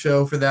hands in the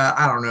show for that.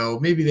 I don't know.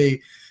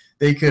 Maybe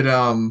they could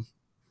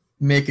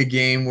make a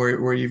game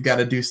where you've got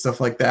to do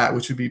stuff like that,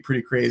 which would be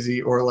pretty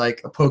crazy. Or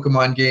like a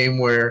Pokemon game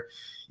where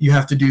you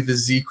have to do the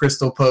Z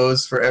crystal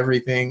pose for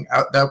everything.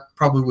 That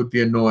probably would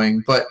be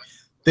annoying. But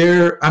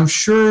I'm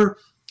sure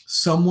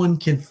someone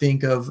can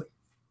think of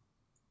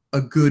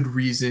a good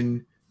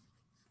reason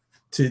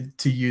to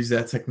use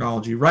that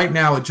technology. Right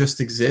now it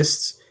just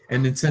exists,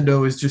 and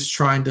Nintendo is just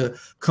trying to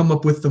come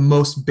up with the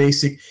most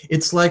basic.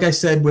 It's like I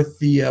said with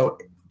the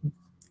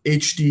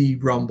HD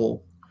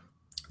Rumble.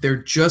 They're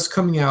just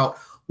coming out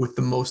with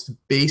the most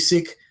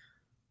basic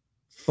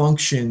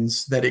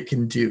functions that it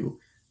can do.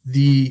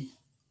 The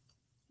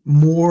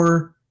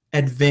more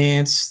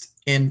advanced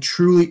and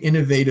truly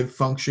innovative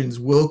functions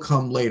will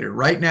come later.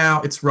 Right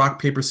now, it's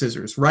rock, paper,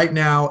 scissors. Right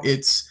now,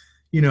 it's,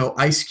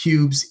 ice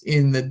cubes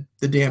in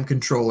the damn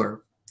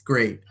controller.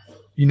 Great.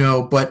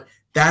 But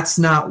that's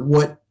not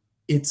what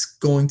it's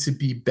going to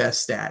be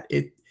best at.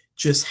 It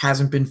just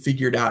hasn't been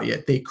figured out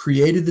yet. They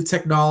created the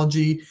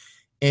technology,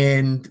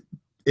 and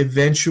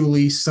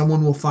eventually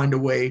someone will find a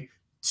way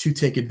to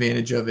take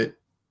advantage of it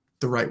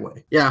the right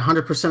way. Yeah,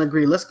 100%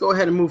 agree. Let's go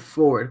ahead and move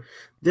forward.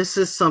 This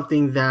is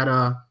something that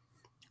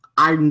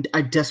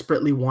I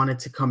desperately wanted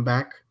to come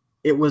back.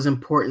 It was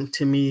important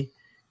to me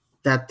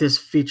that this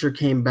feature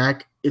came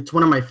back. It's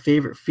one of my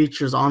favorite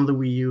features on the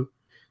Wii U,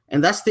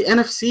 and that's the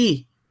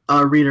NFC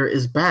reader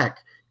is back.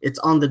 It's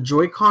on the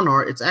Joy-Con,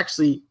 or it's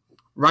actually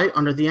right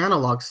under the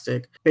analog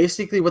stick.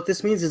 Basically, what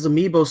this means is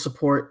Amiibo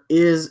support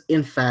is,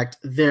 in fact,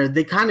 there.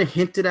 They kind of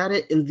hinted at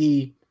it in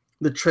the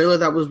trailer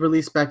that was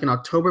released back in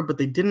October, but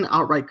they didn't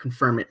outright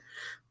confirm it.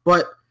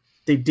 But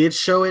they did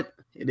show it.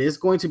 It is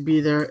going to be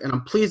there, and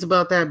I'm pleased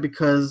about that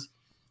because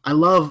I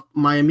love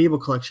my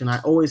Amiibo collection. I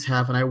always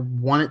have, and I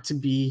want it to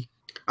be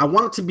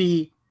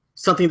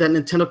something that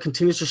Nintendo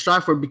continues to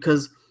strive for,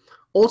 because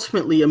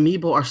ultimately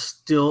Amiibo are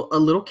still a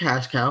little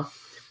cash cow.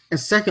 And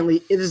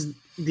secondly, it is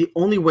the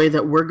only way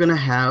that we're going to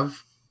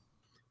have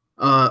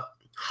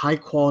high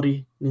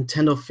quality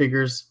Nintendo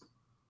figures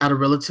at a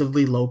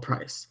relatively low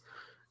price.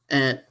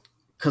 And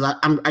because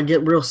I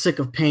get real sick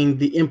of paying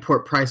the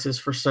import prices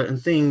for certain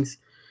things,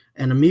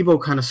 and Amiibo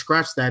kind of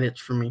scratched that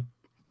itch for me.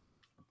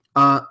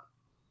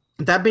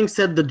 That being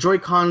said, the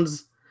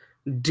Joy-Cons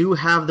do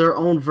have their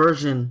own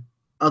version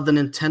of the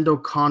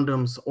Nintendo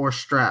condoms or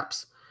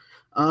straps.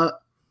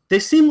 They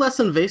seem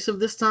less invasive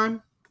this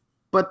time,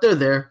 but they're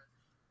there.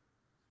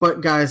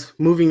 But guys,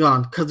 moving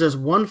on, because there's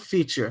one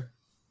feature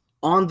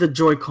on the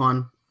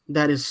Joy-Con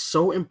that is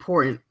so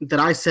important that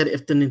I said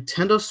if the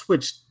Nintendo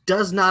Switch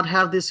does not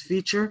have this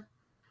feature,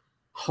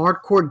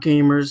 hardcore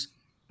gamers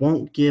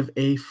won't give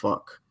a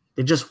fuck.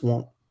 They just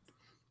won't.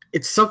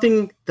 It's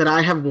something that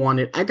I have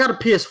wanted. I got a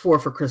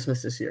PS4 for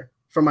Christmas this year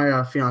for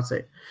my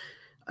fiance.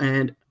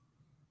 And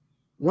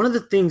one of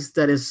the things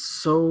that is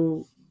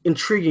so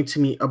intriguing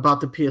to me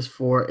about the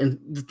PS4, and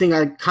the thing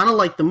I kind of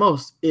like the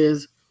most,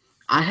 is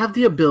I have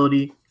the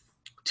ability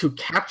to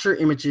capture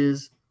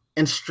images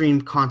and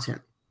stream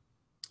content.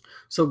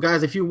 So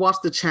guys, if you watch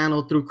the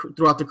channel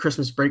throughout the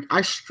Christmas break,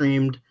 I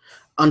streamed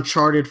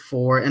Uncharted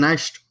 4 and I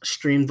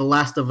streamed The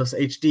Last of Us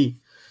HD.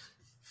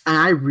 And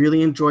I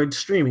really enjoyed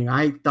streaming.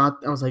 I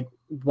was like,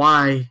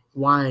 why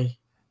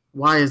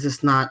is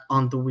this not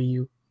on the Wii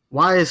U?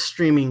 Why is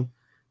streaming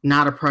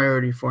not a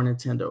priority for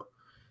Nintendo?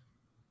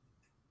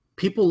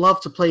 People love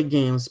to play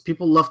games.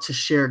 People love to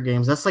share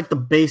games. That's like the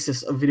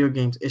basis of video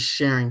games, is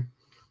sharing.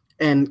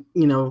 And,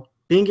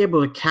 being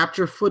able to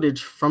capture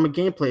footage from a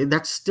gameplay,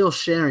 that's still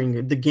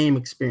sharing the game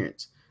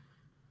experience.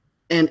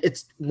 And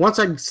it's once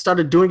I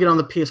started doing it on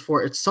the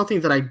PS4, it's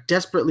something that I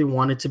desperately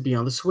wanted to be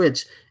on the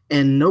Switch.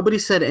 And nobody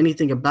said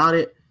anything about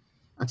it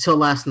until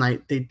last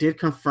night. They did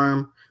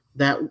confirm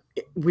that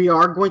we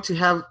are going to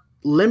have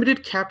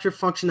limited capture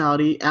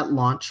functionality at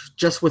launch,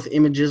 just with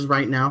images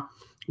right now,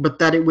 but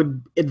that it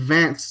would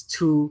advance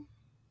to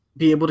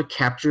be able to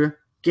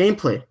capture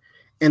gameplay.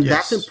 And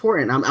Yes. That's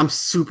important. I'm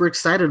super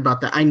excited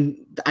about that.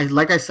 I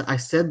like I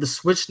said, the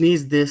Switch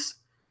needs this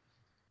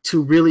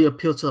to really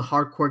appeal to the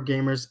hardcore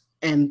gamers,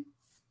 and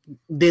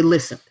they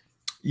listened.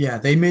 Yeah,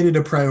 they made it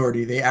a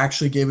priority. They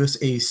actually gave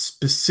us a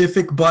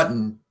specific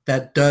button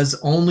that does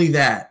only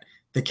that,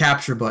 the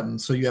capture button.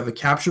 So you have a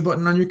capture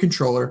button on your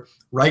controller.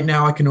 Right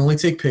now, I can only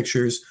take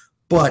pictures,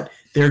 but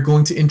they're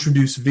going to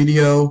introduce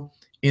video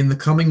in the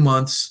coming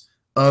months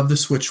of the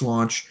Switch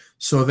launch.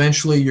 So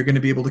eventually you're going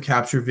to be able to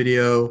capture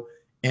video,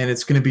 and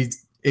it's going to be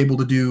able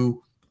to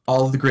do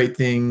all of the great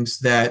things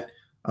that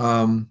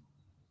an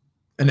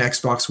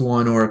Xbox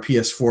One or a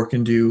PS4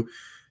 can do.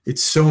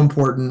 It's so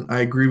important. I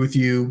agree with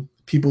you.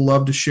 People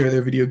love to share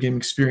their video game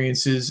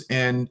experiences,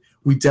 and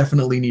we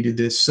definitely needed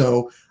this.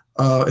 So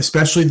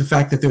especially the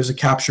fact that there's a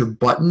capture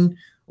button,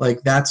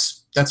 like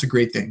that's a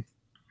great thing.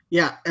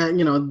 Yeah, and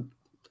you know,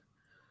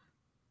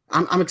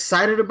 I'm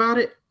excited about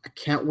it. I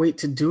can't wait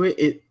to do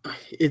it.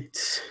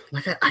 It's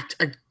like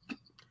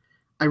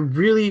I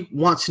really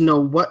want to know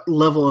what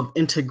level of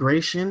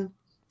integration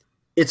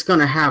it's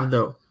gonna have,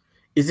 though.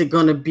 Is it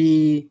gonna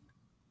be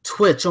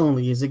Twitch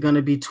only? Is it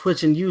gonna be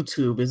Twitch and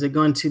YouTube? Is it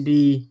going to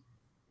be,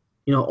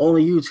 you know,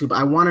 only YouTube?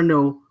 I want to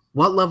know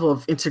what level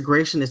of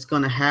integration it's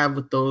gonna have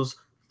with those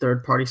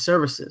third-party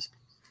services.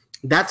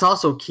 That's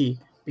also key,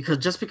 because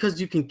just because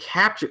you can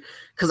capture,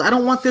 because I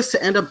don't want this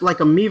to end up like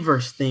a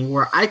Miiverse thing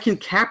where I can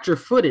capture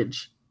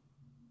footage,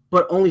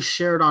 but only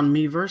share it on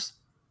Miiverse.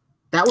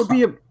 That would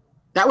be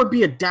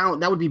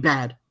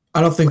bad.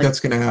 I don't think that's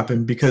going to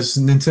happen because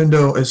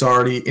Nintendo has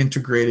already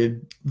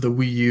integrated the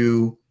Wii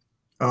U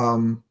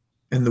and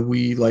the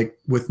Wii, like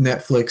with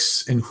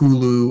Netflix and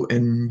Hulu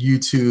and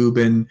YouTube,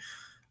 and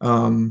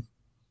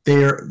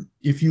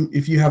if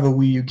you have a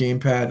Wii U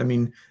gamepad, I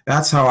mean,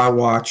 that's how I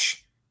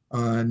watch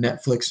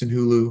Netflix and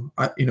Hulu.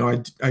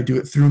 I do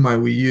it through my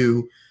Wii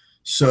U,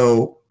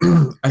 so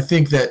I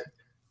think that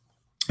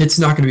it's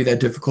not going to be that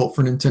difficult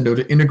for Nintendo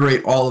to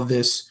integrate all of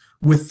this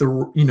with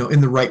the, you know, in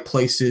the right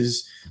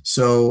places.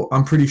 So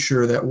I'm pretty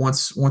sure that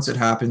once it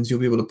happens, you'll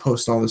be able to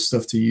post all this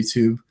stuff to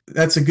YouTube.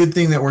 That's a good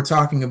thing that we're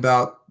talking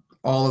about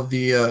all of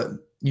the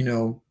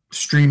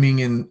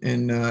streaming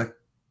and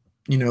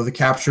the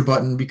capture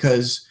button,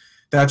 because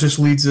that just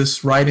leads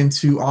us right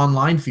into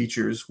online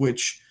features,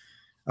 which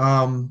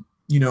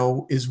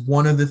is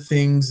one of the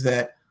things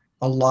that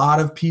a lot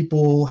of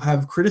people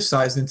have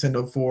criticized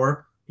Nintendo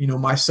for,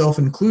 myself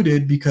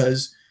included,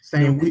 because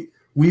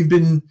we've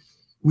been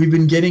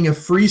getting a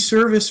free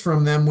service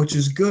from them, which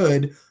is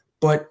good,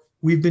 but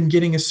we've been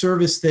getting a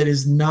service that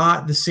is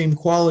not the same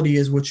quality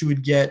as what you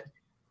would get,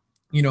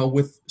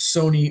 with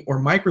Sony or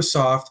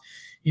Microsoft,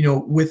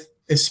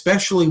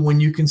 especially when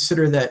you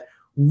consider that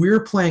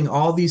we're playing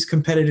all these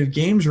competitive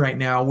games right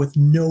now with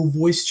no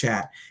voice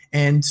chat.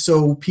 And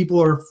so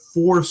people are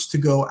forced to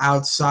go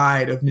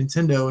outside of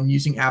Nintendo and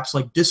using apps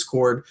like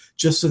Discord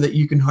just so that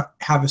you can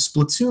have a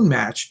Splatoon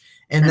match.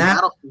 And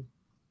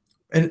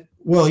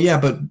well, yeah,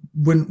 but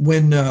when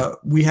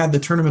we had the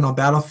tournament on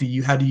Battlefield,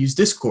 you had to use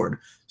Discord.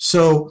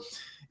 So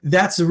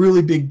that's a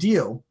really big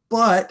deal.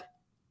 But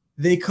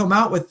they come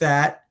out with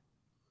that,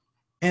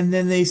 and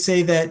then they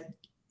say that,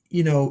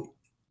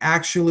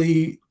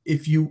 actually,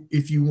 if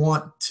you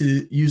want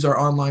to use our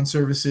online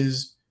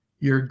services,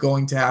 you're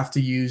going to have to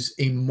use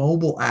a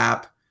mobile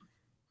app,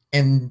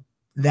 and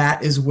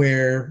that is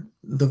where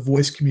the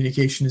voice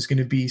communication is going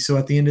to be. So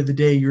at the end of the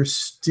day, you're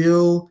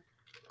still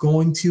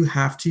going to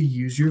have to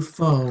use your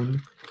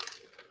phone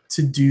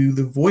to do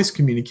the voice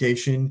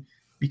communication,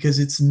 because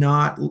it's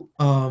not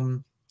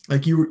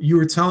like you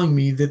were telling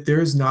me that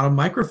there's not a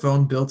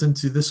microphone built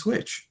into the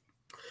Switch.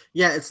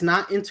 Yeah, it's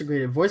not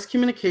integrated. Voice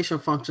communication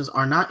functions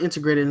are not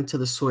integrated into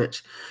the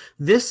Switch.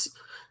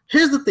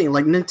 Here's the thing,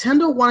 like,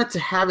 Nintendo wanted to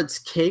have its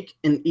cake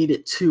and eat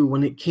it too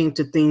when it came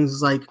to things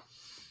like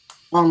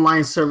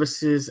online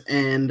services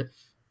and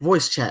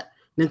voice chat.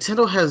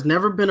 Nintendo has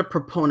never been a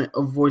proponent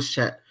of voice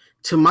chat.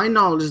 To my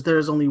knowledge, there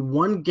is only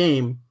one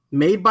game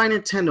made by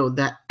Nintendo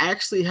that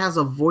actually has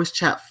a voice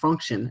chat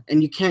function,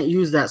 and you can't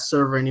use that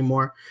server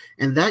anymore,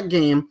 and that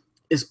game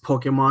is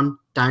Pokemon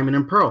Diamond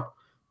and Pearl.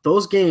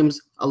 Those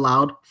games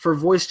allowed for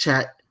voice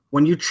chat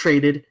when you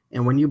traded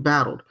and when you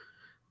battled.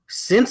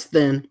 Since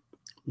then,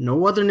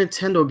 no other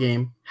Nintendo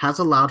game has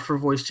allowed for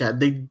voice chat.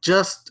 They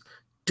just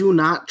do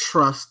not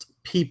trust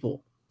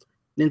people.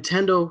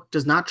 Nintendo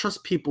does not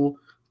trust people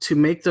to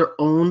make their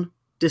own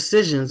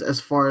decisions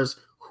as far as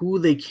who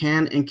they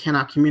can and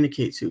cannot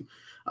communicate to.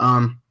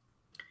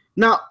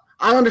 Now,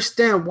 I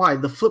understand why.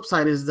 The flip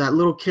side is that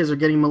little kids are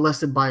getting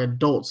molested by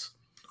adults.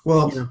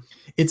 Well,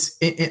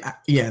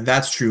 yeah,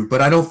 that's true.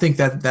 But I don't think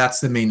that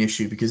that's the main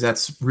issue, because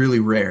that's really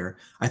rare.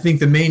 I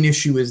think the main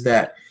issue is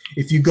that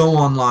if you go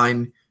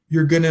online,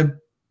 you're going to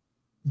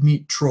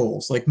meet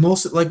trolls. Like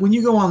when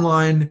you go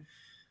online,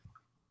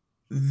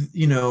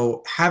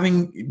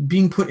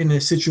 being put in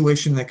a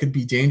situation that could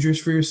be dangerous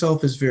for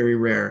yourself is very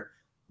rare.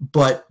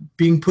 But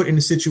being put in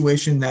a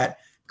situation that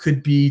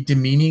could be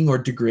demeaning or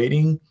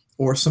degrading,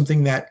 or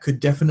something that could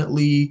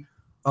definitely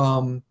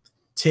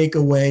take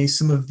away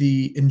some of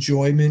the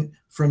enjoyment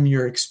from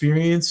your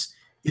experience,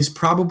 is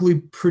probably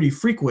pretty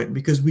frequent,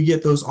 because we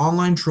get those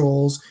online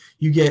trolls.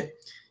 You get,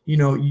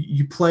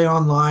 you play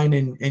online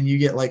and you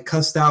get like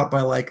cussed out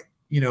by like,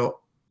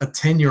 a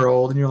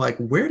 10-year-old, and you're like,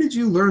 where did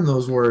you learn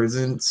those words?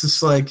 And it's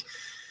just like,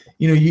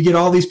 you get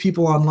all these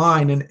people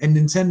online, and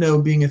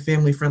Nintendo being a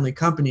family-friendly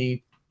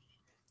company,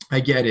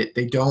 I get it.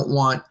 They don't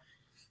want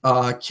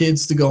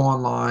kids to go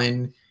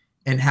online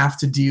and have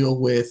to deal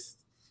with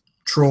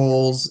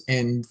trolls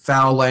and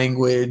foul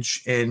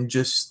language and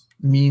just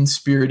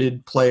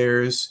mean-spirited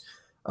players,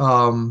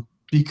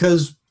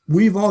 because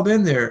we've all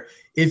been there.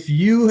 If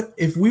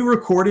we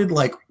recorded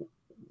like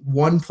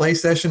one play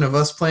session of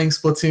us playing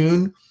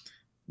Splatoon,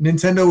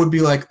 Nintendo would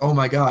be like, "Oh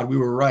my God, we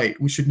were right.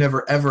 We should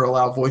never ever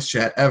allow voice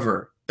chat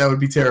ever. That would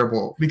be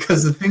terrible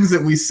because the things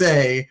that we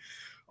say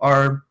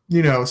are,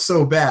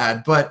 so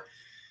bad." But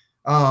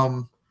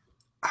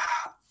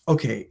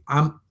okay,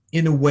 I'm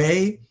in a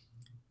way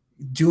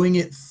doing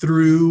it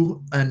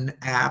through an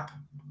app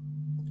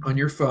on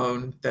your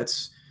phone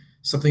that's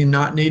something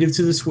not native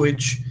to the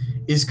Switch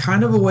is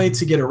kind of a way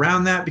to get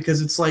around that,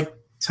 because it's like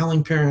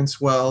telling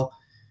parents, well,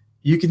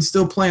 you can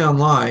still play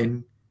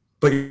online,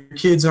 but your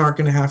kids aren't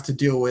going to have to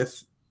deal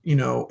with,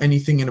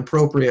 anything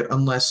inappropriate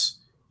unless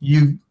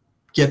you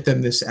get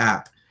them this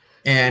app.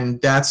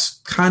 And that's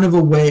kind of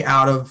a way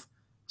out of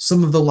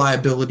some of the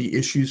liability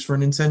issues for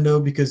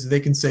Nintendo, because they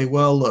can say,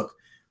 well, look,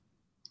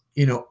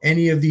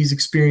 any of these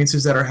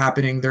experiences that are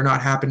happening, they're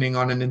not happening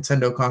on a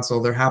Nintendo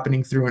console. They're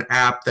happening through an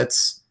app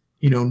that's,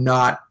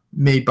 not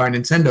made by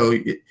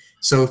Nintendo.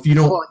 So if you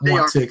don't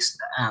want to, the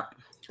app.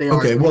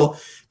 Okay, well,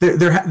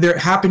 they're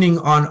happening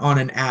on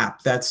an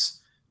app that's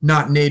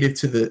not native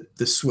to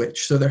the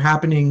Switch. So they're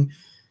happening,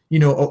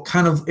 it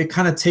kind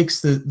of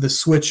takes the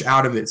Switch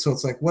out of it. So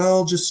it's like,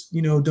 well, just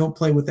don't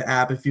play with the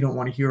app if you don't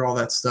want to hear all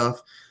that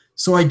stuff.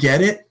 So I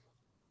get it,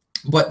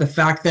 but the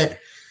fact that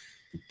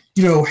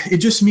it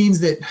just means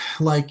that,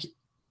 like,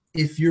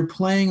 if you're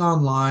playing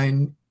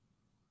online,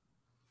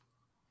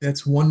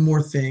 that's one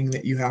more thing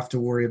that you have to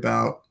worry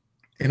about.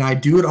 And I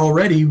do it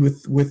already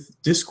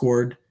with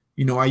Discord.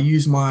 I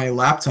use my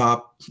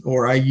laptop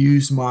or I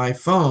use my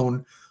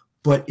phone,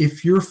 but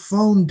if your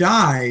phone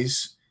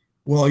dies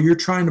while you're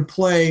trying to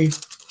play,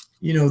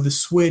 the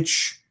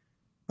Switch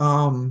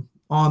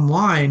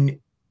online,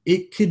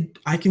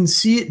 I can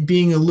see it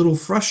being a little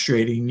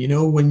frustrating,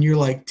 when you're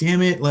like,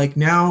 damn it, like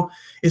now,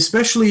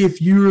 especially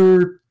if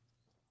you're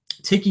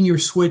taking your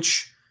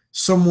Switch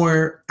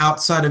somewhere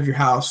outside of your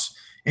house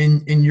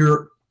and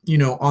you're,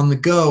 on the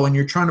go and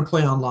you're trying to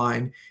play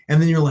online,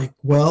 and then you're like,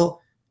 well,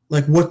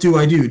 like, what do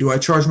I do? Do I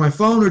charge my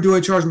phone or do I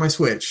charge my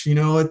Switch?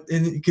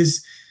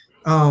 Because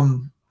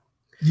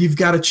you've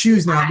got to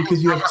choose now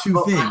because you have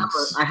two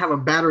things. I have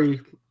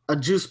a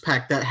juice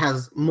pack that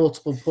has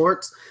multiple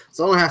ports,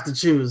 so I don't have to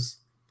choose.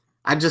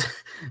 I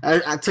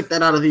took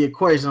that out of the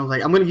equation. I was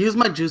like, I'm going to use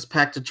my juice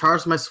pack to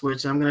charge my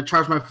Switch, and I'm going to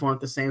charge my phone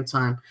at the same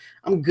time.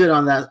 I'm good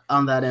on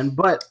that end.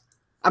 But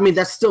I mean,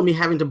 that's still me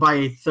having to buy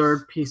a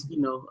third piece,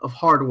 of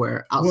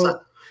hardware outside.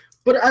 Well,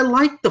 but I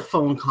like the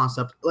phone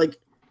concept. Like,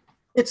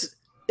 it's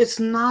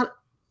not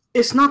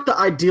the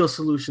ideal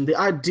solution. The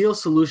ideal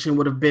solution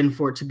would have been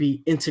for it to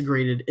be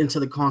integrated into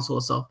the console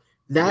itself.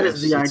 That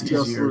is the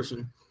ideal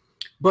solution.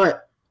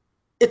 But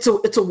it's a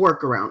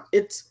workaround.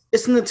 It's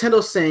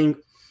Nintendo saying,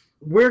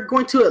 we're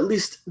going to at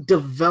least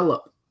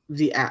develop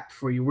the app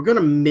for you. We're going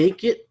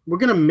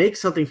to make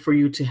something for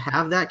you to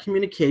have that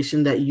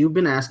communication that you've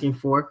been asking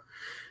for.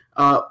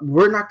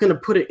 We're not going to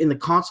put it in the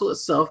console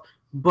itself,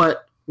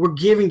 but we're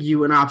giving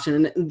you an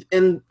option.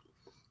 And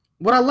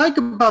what I like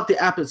about the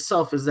app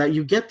itself is that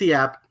you get the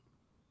app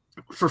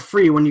for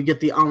free when you get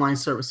the online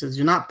services.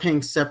 You're not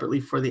paying separately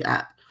for the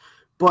app.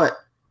 But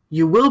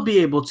you will be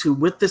able to,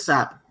 with this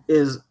app,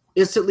 is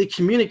instantly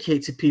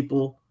communicate to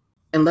people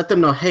and let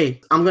them know, hey,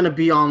 I'm going to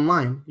be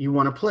online. You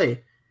want to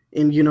play?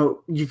 And,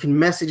 you can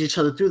message each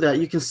other through that.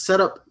 You can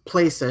set up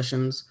play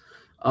sessions.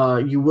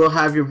 You will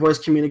have your voice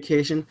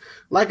communication.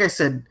 Like I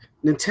said,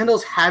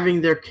 Nintendo's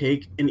having their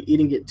cake and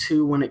eating it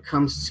too when it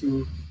comes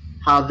to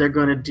how they're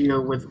going to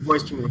deal with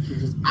voice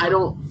communications. I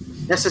don't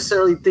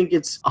necessarily think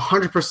it's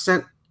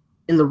 100%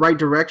 in the right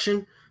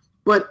direction,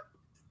 but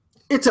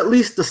it's at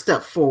least a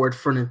step forward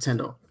for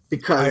Nintendo,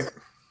 because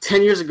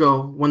 10 years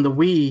ago when the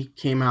Wii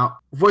came out,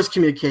 voice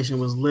communication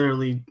was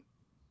literally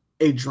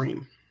a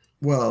dream.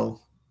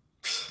 Well,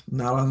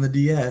 not on the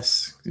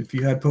DS. If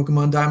you had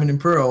Pokemon Diamond and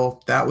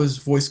Pearl, that was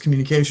voice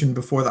communication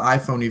before the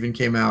iPhone even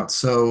came out.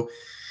 So,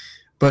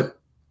 but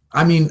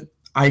I mean,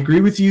 I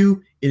agree with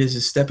you. It is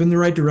a step in the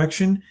right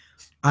direction.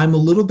 I'm a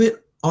little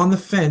bit on the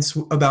fence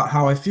about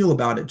how I feel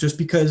about it, just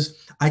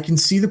because I can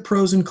see the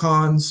pros and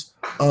cons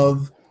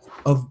of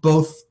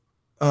both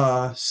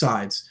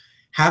sides.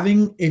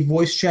 Having a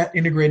voice chat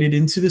integrated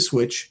into the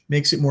Switch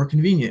makes it more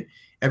convenient.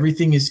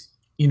 Everything is,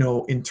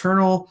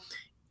 internal.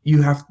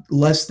 You have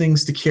less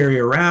things to carry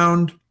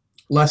around,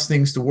 less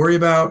things to worry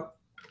about.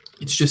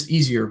 It's just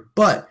easier.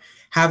 But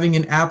having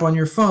an app on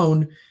your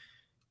phone,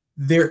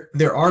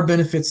 there are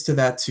benefits to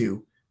that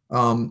too.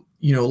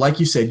 Like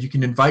you said, you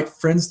can invite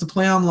friends to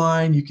play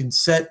online. You can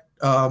set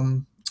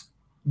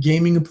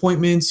gaming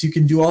appointments. You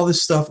can do all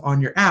this stuff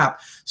on your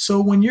app.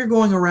 So when you're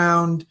going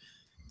around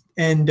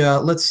and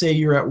let's say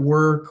you're at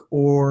work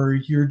or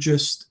you're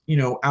just,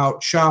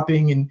 out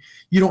shopping and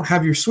you don't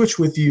have your Switch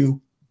with you,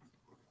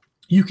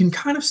 you can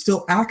kind of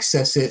still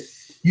access it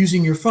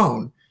using your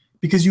phone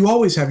because you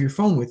always have your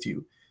phone with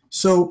you.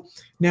 So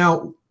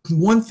now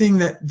one thing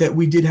that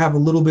we did have a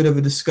little bit of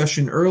a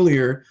discussion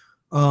earlier,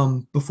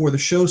 before the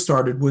show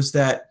started, was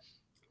that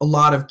a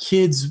lot of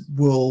kids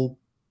will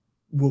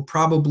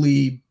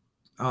probably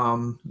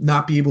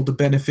not be able to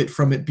benefit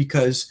from it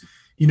because,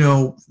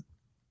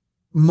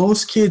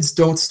 most kids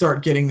don't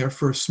start getting their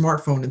first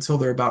smartphone until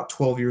they're about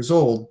 12 years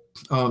old.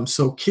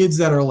 So kids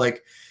that are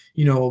like,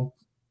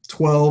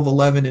 12,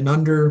 11 and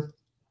under,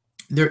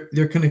 they're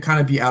going to kind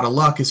of be out of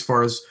luck as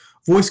far as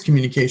voice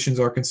communications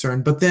are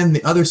concerned. But then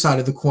the other side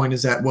of the coin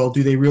is that, well,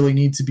 do they really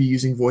need to be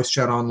using voice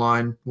chat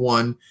online?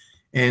 One,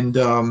 and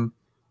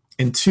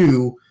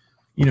two,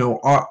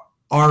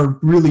 are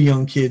really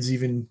young kids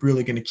even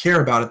really going to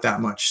care about it that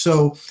much?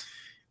 So,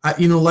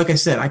 like I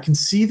said, I can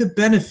see the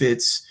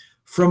benefits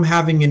from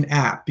having an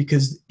app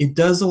because it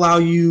does allow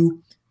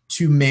you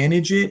to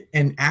manage it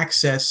and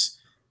access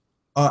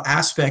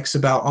aspects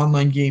about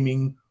online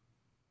gaming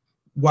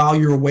while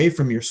you're away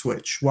from your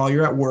Switch, while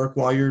you're at work,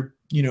 while you're,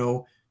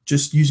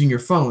 just using your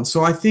phone.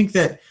 So I think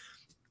that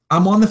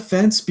I'm on the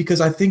fence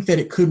because I think that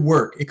it could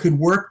work. It could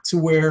work to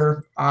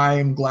where I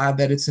am glad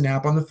that it's an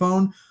app on the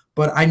phone,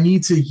 but I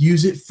need to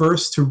use it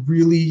first to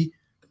really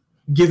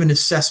give an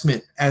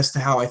assessment as to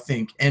how I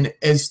think. And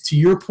as to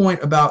your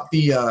point about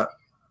the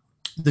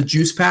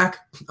juice pack,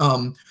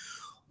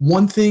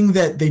 one thing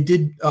that they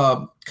did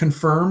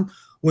confirm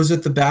was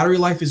that the battery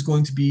life is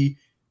going to be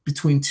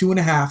between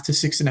 2.5 to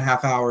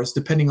 6.5 hours,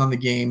 depending on the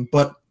game.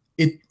 But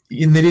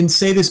and they didn't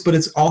say this, but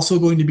it's also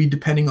going to be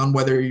depending on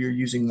whether you're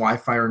using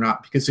Wi-Fi or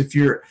not. Because if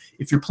you're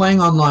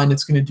playing online,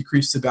 it's going to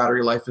decrease the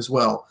battery life as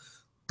well.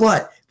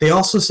 But they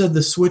also said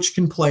the Switch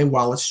can play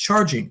while it's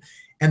charging,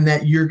 and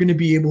that you're going to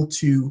be able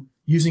to,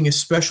 using a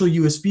special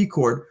USB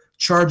cord,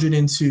 charge it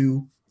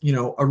into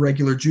a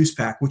regular juice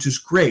pack, which is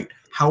great.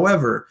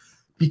 However,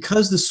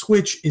 because the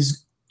Switch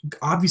is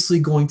obviously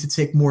going to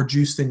take more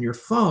juice than your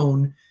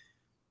phone,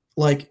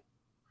 like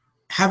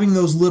having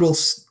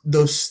those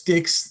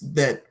sticks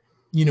that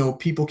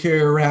people carry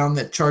around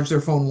that charge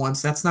their phone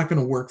once, that's not going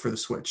to work for the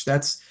Switch.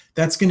 That's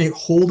going to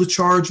hold a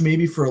charge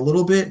maybe for a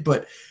little bit,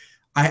 but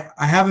I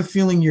have a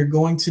feeling you're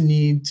going to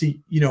need to,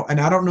 and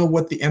I don't know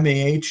what the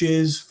MAH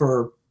is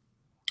for,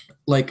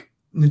 like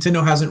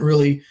Nintendo hasn't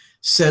really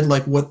said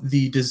like what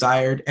the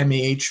desired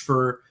MAH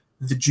for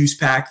the juice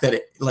pack, that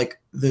it, like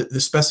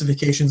the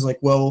specifications, like,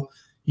 well,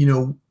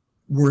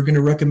 we're going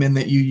to recommend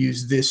that you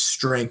use this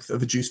strength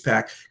of a juice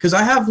pack. Because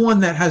I have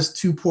one that has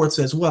 2 ports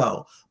as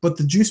well. But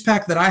the juice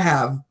pack that I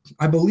have,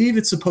 I believe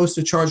it's supposed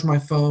to charge my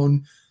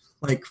phone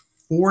like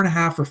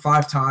 4.5 or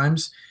 5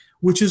 times,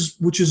 which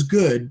is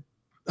good.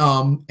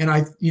 And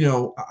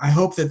I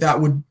hope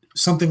that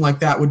something like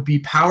that would be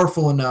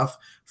powerful enough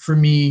for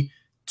me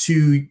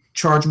to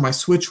charge my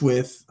Switch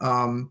with,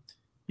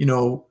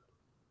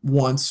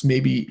 once,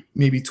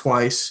 maybe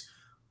twice.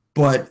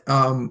 But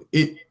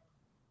it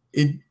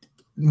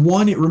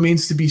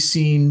remains to be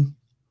seen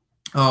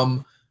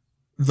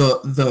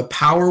the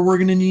power we're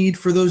going to need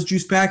for those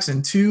juice packs,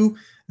 and 2,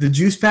 the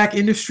juice pack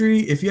industry,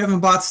 if you haven't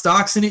bought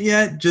stocks in it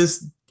yet,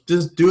 just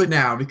do it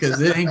now,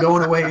 because it ain't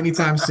going away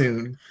anytime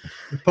soon.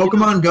 The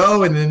Pokemon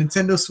Go and the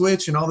Nintendo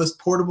Switch and all this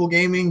portable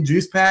gaming,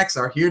 juice packs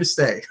are here to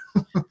stay.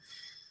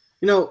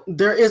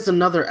 There is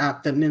another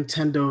app that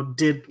Nintendo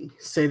did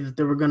say that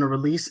they were going to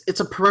release. It's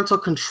a parental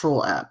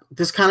control app.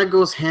 This kind of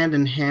goes hand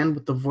in hand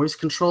with the voice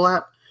control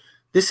app.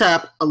 This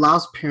app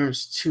allows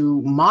parents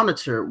to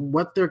monitor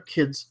what their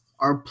kids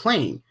are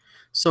playing.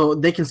 So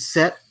they can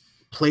set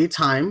play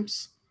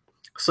times.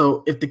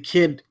 So if the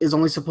kid is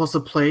only supposed to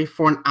play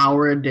for an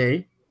hour a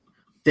day,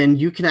 then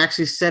you can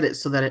actually set it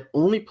so that it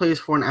only plays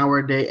for an hour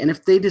a day. And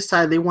if they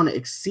decide they want to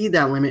exceed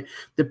that limit,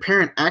 the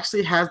parent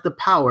actually has the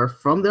power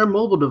from their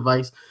mobile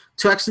device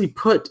to actually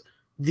put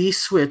the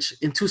Switch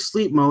into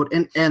sleep mode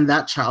and end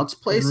that child's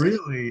play session.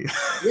 Really?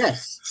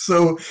 Yes.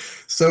 So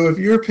if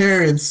your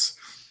parents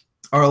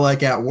are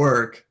like at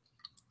work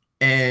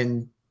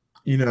and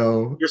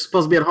you're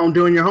supposed to be at home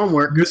doing your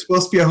homework.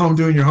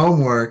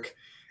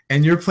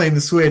 And you're playing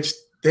the Switch,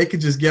 they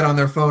could just get on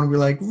their phone and be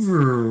like,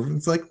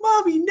 it's like,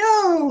 Mommy,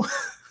 no.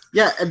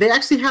 Yeah, they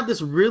actually have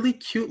this really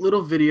cute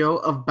little video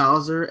of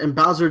Bowser and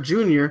Bowser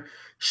Jr.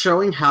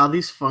 showing how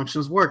these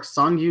functions work. It's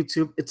on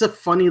YouTube. It's a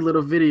funny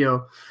little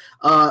video.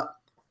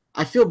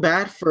 I feel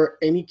bad for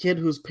any kid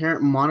whose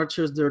parent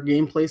monitors their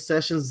gameplay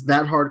sessions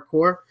that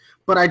hardcore,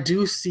 but I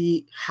do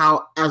see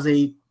how, as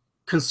a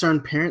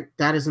concerned parent,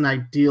 that is an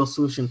ideal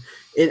solution.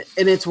 And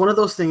it's one of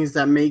those things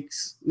that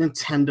makes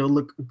Nintendo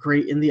look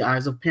great in the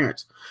eyes of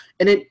parents.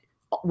 And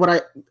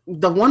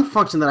the one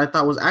function that I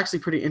thought was actually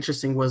pretty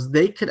interesting was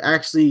they could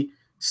actually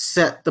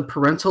set the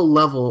parental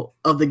level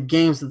of the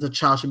games that the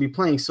child should be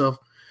playing. So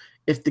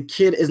if the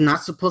kid is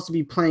not supposed to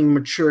be playing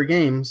mature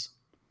games,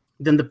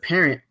 then the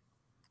parent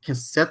can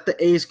set the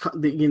age,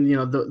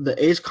 the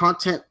age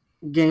content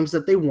games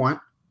that they want.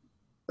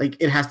 Like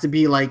it has to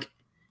be like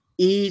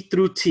E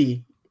through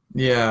T.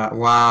 Yeah,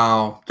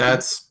 wow,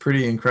 that's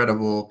pretty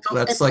incredible.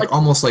 That's like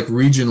almost like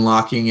region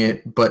locking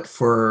it, but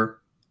for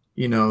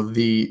the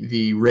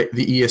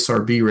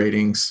ESRB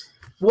ratings.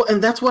 Well,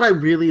 and that's what I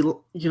really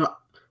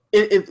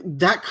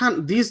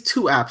these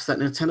two apps that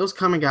Nintendo's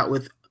coming out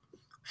with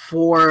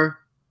for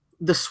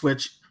the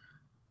Switch,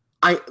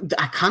 I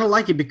kind of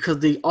like it because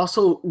they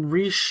also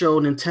re-show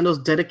Nintendo's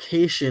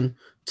dedication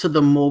to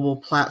the mobile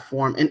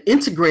platform and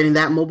integrating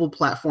that mobile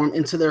platform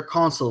into their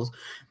consoles.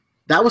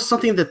 That was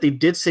something that they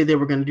did say they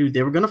were going to do.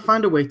 They were going to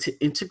find a way to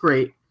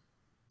integrate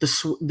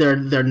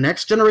their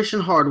next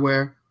generation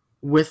hardware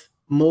with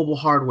mobile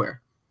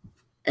hardware,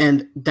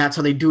 and that's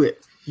how they do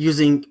it,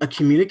 using a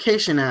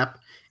communication app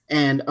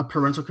and a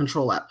parental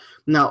control app.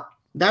 Now,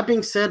 that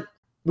being said,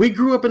 we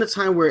grew up in a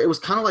time where it was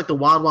kind of like the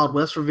wild, wild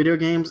west for video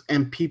games,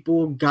 and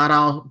people bent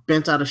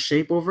out of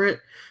shape over it.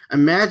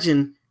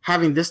 Imagine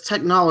having this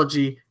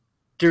technology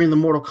during the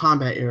Mortal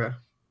Kombat era,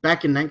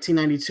 back in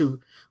 1992.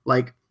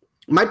 Like,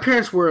 my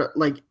parents were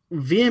like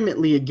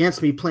vehemently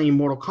against me playing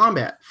Mortal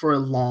Kombat for a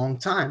long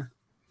time.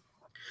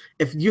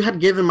 If you had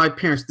given my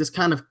parents this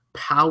kind of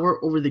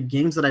power over the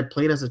games that I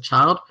played as a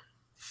child,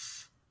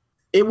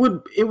 it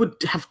would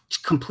have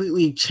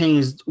completely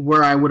changed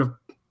where I would have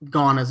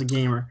gone as a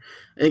gamer.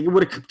 It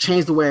would have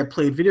changed the way I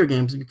played video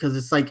games, because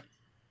it's like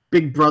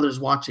big brother's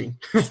watching.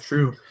 It's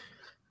true.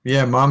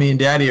 Yeah, mommy and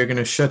daddy are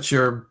gonna shut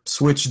your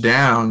Switch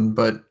down,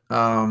 but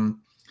and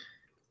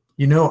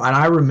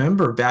I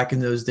remember back in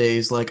those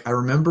days, like I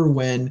remember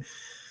when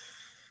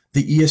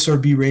the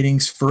ESRB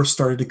ratings first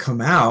started to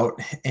come out,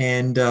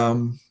 and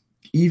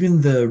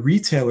even the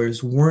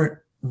retailers weren't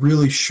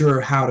really sure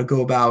how to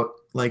go about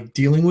like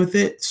dealing with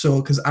it.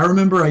 So, because I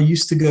remember I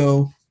used to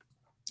go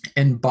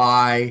and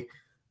buy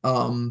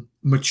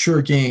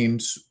mature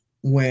games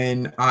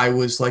when I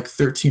was like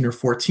 13 or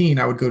 14.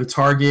 I would go to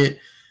Target,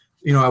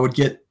 I would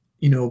get,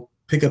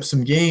 pick up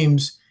some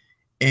games,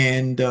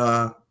 and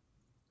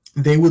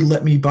they would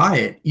let me buy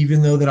it,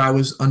 even though that I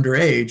was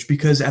underage,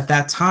 because at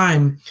that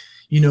time,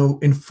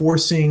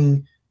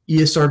 enforcing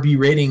ESRB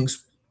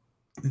ratings,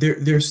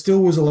 there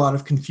still was a lot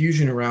of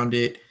confusion around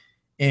it,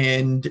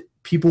 and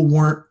people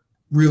weren't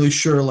really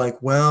sure,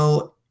 like,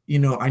 well,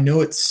 I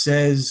know it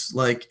says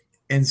like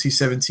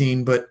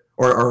NC-17, but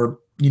or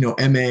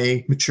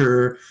MA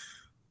mature,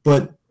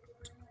 but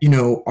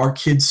are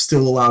kids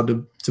still allowed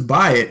to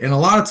buy it? And a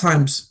lot of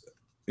times,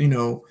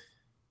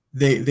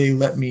 they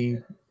let me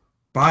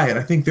buy it.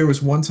 I think there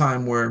was one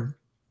time where,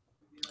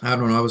 I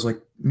don't know, I was like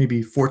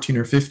maybe 14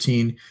 or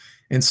 15,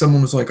 and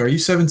someone was like, "Are you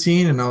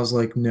 17?" And I was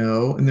like,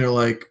 "No." And they're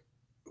like,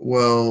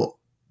 "Well,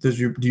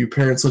 do your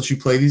parents let you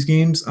play these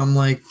games?" I'm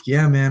like,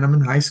 "Yeah, man, I'm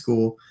in high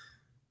school."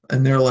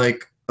 And they're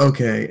like,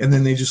 "Okay." And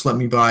then they just let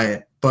me buy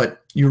it.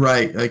 But you're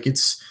right. Like,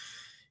 it's,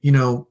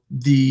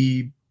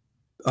 the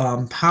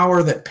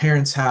power that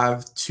parents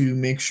have to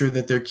make sure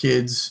that their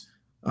kids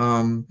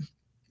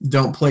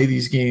don't play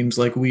these games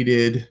like we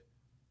did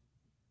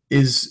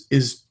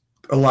is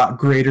a lot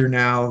greater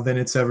now than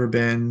it's ever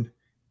been.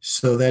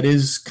 So that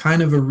is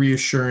kind of a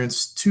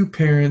reassurance to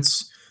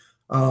parents,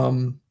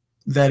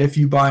 that if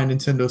you buy a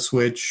Nintendo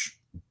Switch,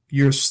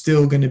 you're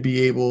still going to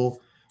be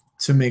able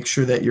to make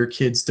sure that your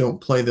kids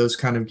don't play those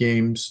kind of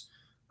games.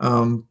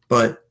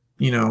 But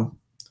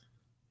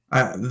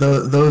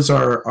those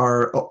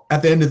are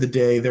at the end of the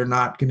day, they're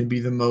not going to be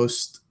the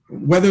most.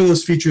 Whether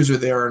those features are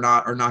there or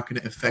not are not going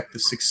to affect the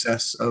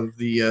success of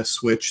the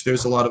Switch.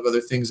 There's a lot of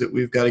other things that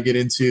we've got to get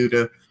into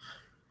to.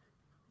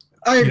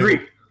 I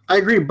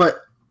agree,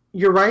 but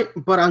you're right.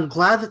 But I'm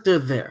glad that they're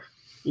there.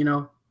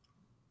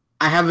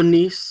 I have a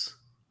niece.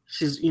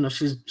 She's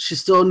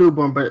still a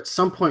newborn, but at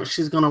some point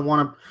she's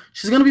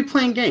gonna be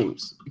playing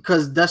games,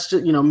 because that's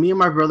just, me and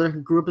my brother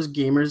grew up as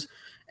gamers,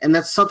 and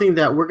that's something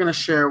that we're gonna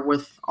share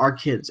with our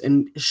kids.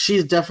 And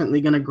she's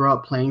definitely gonna grow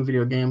up playing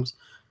video games,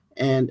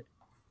 and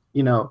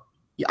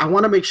I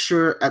want to make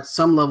sure at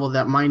some level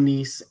that my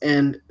niece,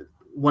 and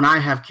when I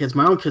have kids,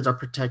 my own kids, are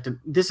protected.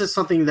 This is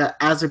something that,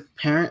 as a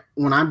parent,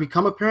 when I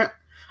become a parent,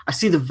 I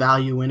see the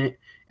value in it,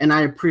 and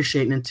I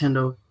appreciate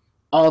Nintendo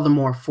all the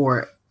more for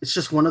it. It's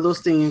just one of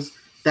those things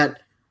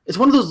it's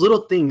one of those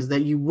little things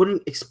that you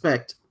wouldn't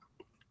expect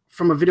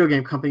from a video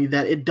game company,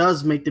 that it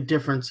does make the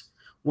difference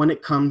when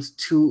it comes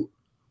to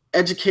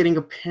educating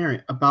a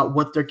parent about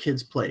what their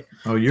kids play.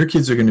 Oh, your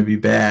kids are going to be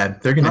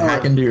bad. They're going to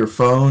hack into your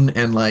phone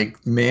and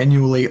like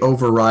manually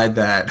override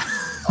that.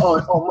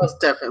 oh, most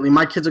definitely.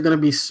 My kids are going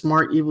to be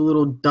smart, evil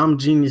little dumb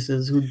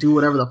geniuses who do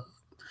whatever.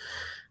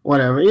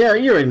 Yeah,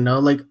 you already know.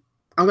 Like,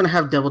 I'm going to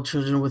have devil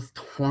children with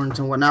horns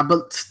and whatnot,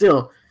 but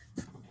still,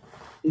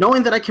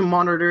 knowing that I can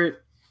monitor it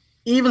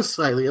even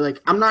slightly, like,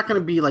 I'm not going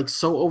to be like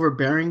so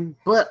overbearing,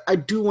 but I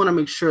do want to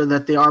make sure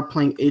that they are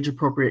playing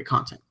age-appropriate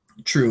content.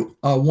 True.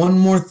 One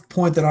more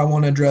point that I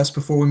want to address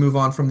before we move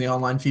on from the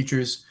online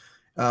features.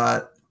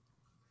 The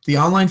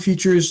online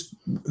features,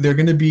 there's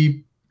going to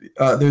be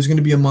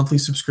a monthly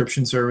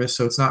subscription service,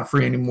 so it's not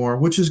free anymore,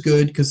 which is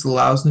good because it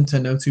allows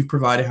Nintendo to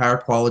provide a higher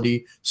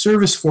quality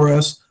service for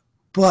us.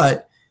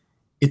 But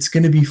it's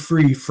going to be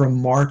free from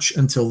March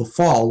until the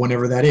fall,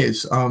 whenever that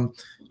is. And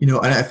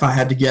if I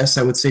had to guess,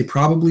 I would say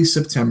probably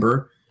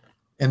September,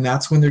 and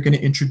that's when they're going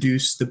to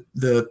introduce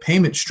the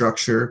payment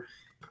structure.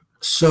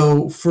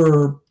 So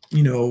for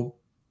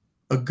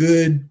a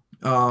good,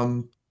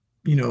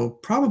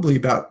 probably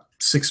about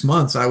 6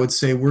 months, I would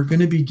say we're going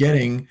to be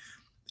getting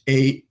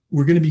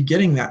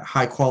that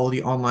high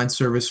quality online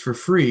service for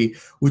free,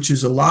 which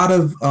is a lot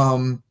of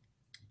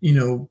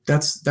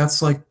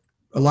that's like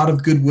a lot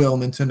of goodwill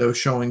Nintendo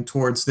showing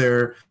towards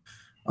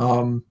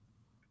um,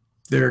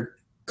 their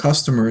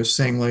customers,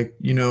 saying like,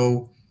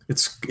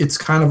 it's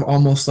kind of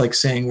almost like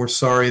saying we're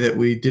sorry that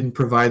we didn't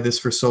provide this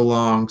for so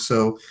long.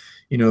 So,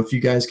 if you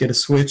guys get a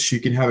Switch, you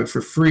can have it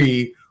for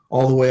free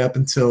all the way up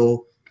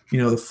until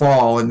the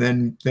fall, and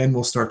then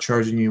we'll start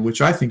charging you, which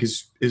I think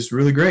is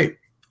really great.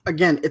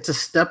 Again, it's a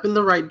step in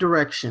the right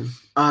direction.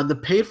 The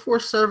paid for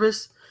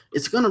service,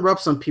 it's going to rub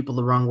some people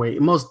the wrong way,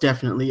 most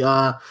definitely.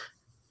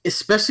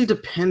 Especially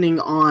depending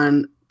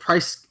on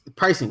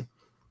pricing.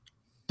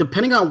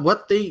 Depending on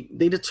what they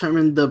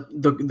determine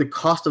the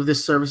cost of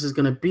this service is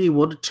going to be,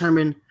 will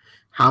determine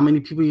how many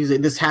people use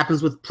it. This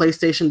happens with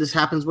PlayStation. This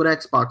happens with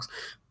Xbox.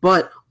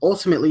 But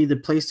ultimately, the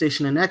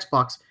PlayStation and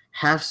Xbox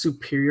have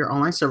superior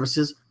online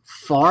services.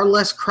 Far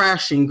less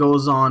crashing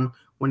goes on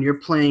when you're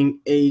playing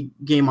a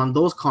game on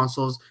those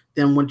consoles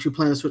than when you're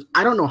playing the Switch.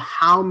 I don't know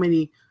how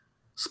many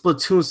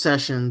Splatoon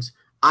sessions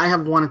I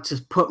have wanted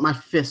to put my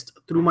fist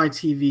through my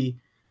TV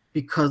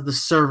because the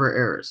server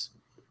errors.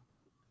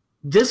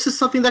 This is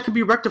something that could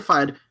be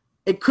rectified.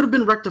 It could have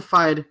been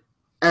rectified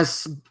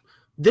as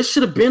this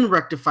should have been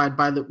rectified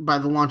by the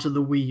launch of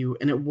the Wii U,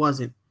 and it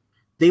wasn't.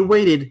 They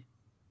waited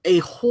a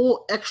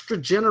whole extra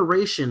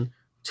generation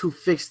to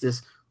fix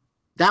this.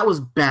 That was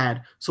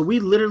bad. So we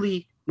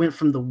literally went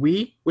from the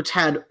Wii, which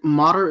had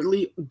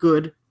moderately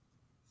good,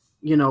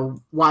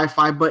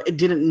 Wi-Fi, but it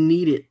didn't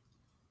need it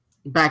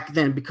back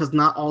then because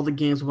not all the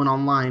games went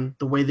online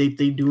the way they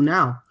do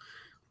now.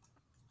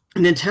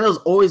 Nintendo's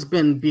always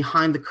been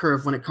behind the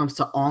curve when it comes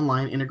to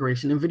online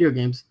integration in video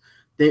games.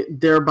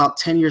 They're about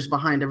 10 years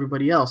behind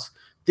everybody else.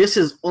 This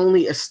is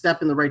only a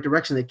step in the right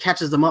direction. It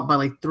catches them up by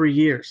like 3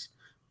 years.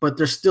 But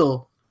they're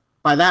still,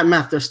 by that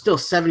math, they're still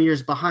 7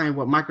 years behind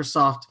what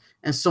Microsoft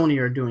and Sony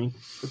are doing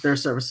with their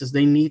services.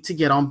 They need to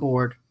get on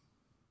board.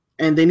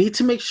 And they need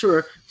to make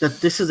sure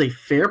that this is a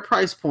fair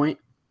price point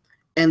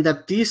and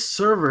that these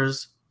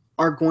servers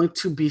are going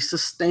to be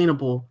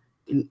sustainable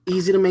and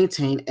easy to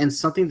maintain and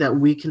something that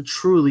we can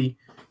truly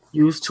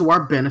use to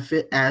our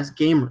benefit as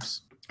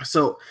gamers.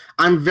 So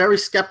I'm very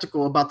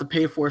skeptical about the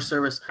pay-for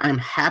service. I'm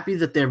happy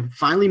that they're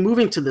finally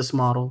moving to this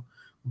model,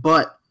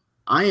 but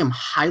I am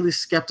highly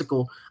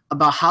skeptical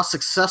about how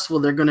successful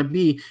they're going to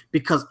be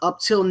because up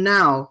till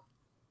now,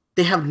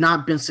 they have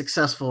not been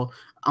successful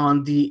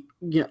on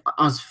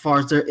as far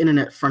as their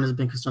internet front has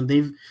been concerned.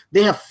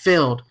 They have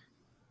failed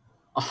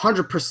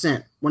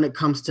 100% when it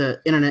comes to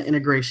internet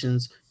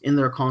integrations in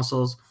their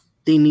consoles.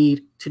 They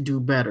need to do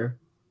better.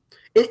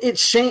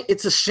 It's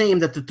a shame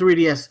that the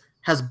 3DS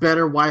has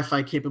better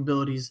Wi-Fi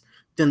capabilities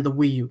than the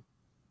Wii U.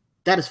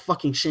 That is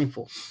fucking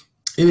shameful.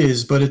 It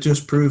is, but it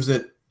just proves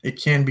that it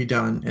can be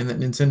done and that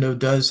Nintendo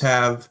does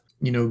have,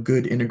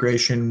 good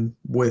integration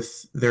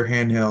with their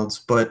handhelds.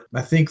 But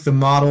I think the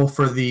model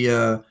for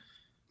the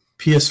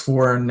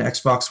PS4 and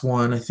Xbox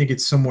One, I think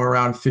it's somewhere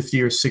around $50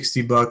 or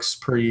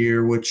 $60 per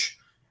year, which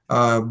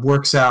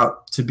works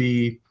out to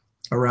be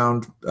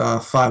around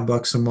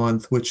 $5 a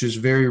month, which is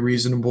very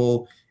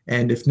reasonable.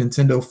 And if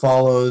Nintendo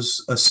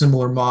follows a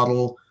similar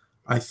model,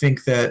 I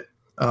think that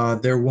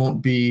there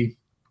won't be,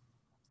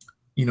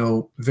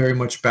 very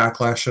much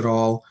backlash at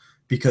all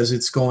because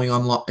it's going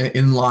on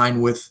in line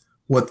with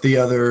what the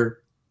other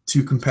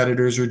two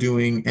competitors are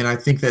doing. And I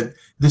think that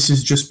this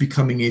is just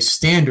becoming a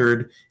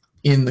standard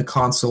in the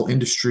console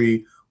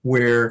industry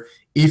where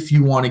if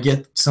you want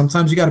to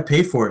sometimes you got to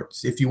pay for it.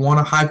 If you want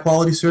a high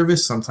quality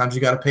service, sometimes you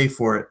got to pay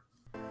for it.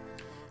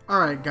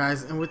 Alright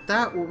guys, and with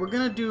that, what we're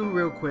going to do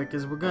real quick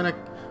is we're going to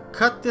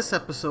cut this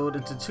episode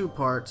into 2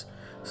 parts.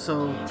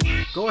 So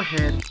go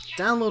ahead,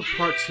 download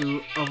part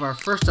 2 of our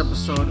first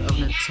episode of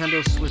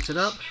Nintendo Switch It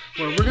Up,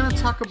 where we're going to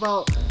talk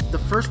about the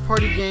first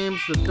party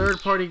games, the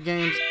third party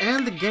games,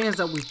 and the games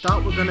that we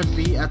thought were going to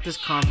be at this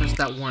conference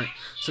that weren't.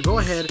 So go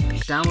ahead,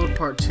 download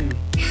part 2.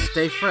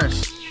 Stay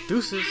fresh.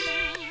 Deuces.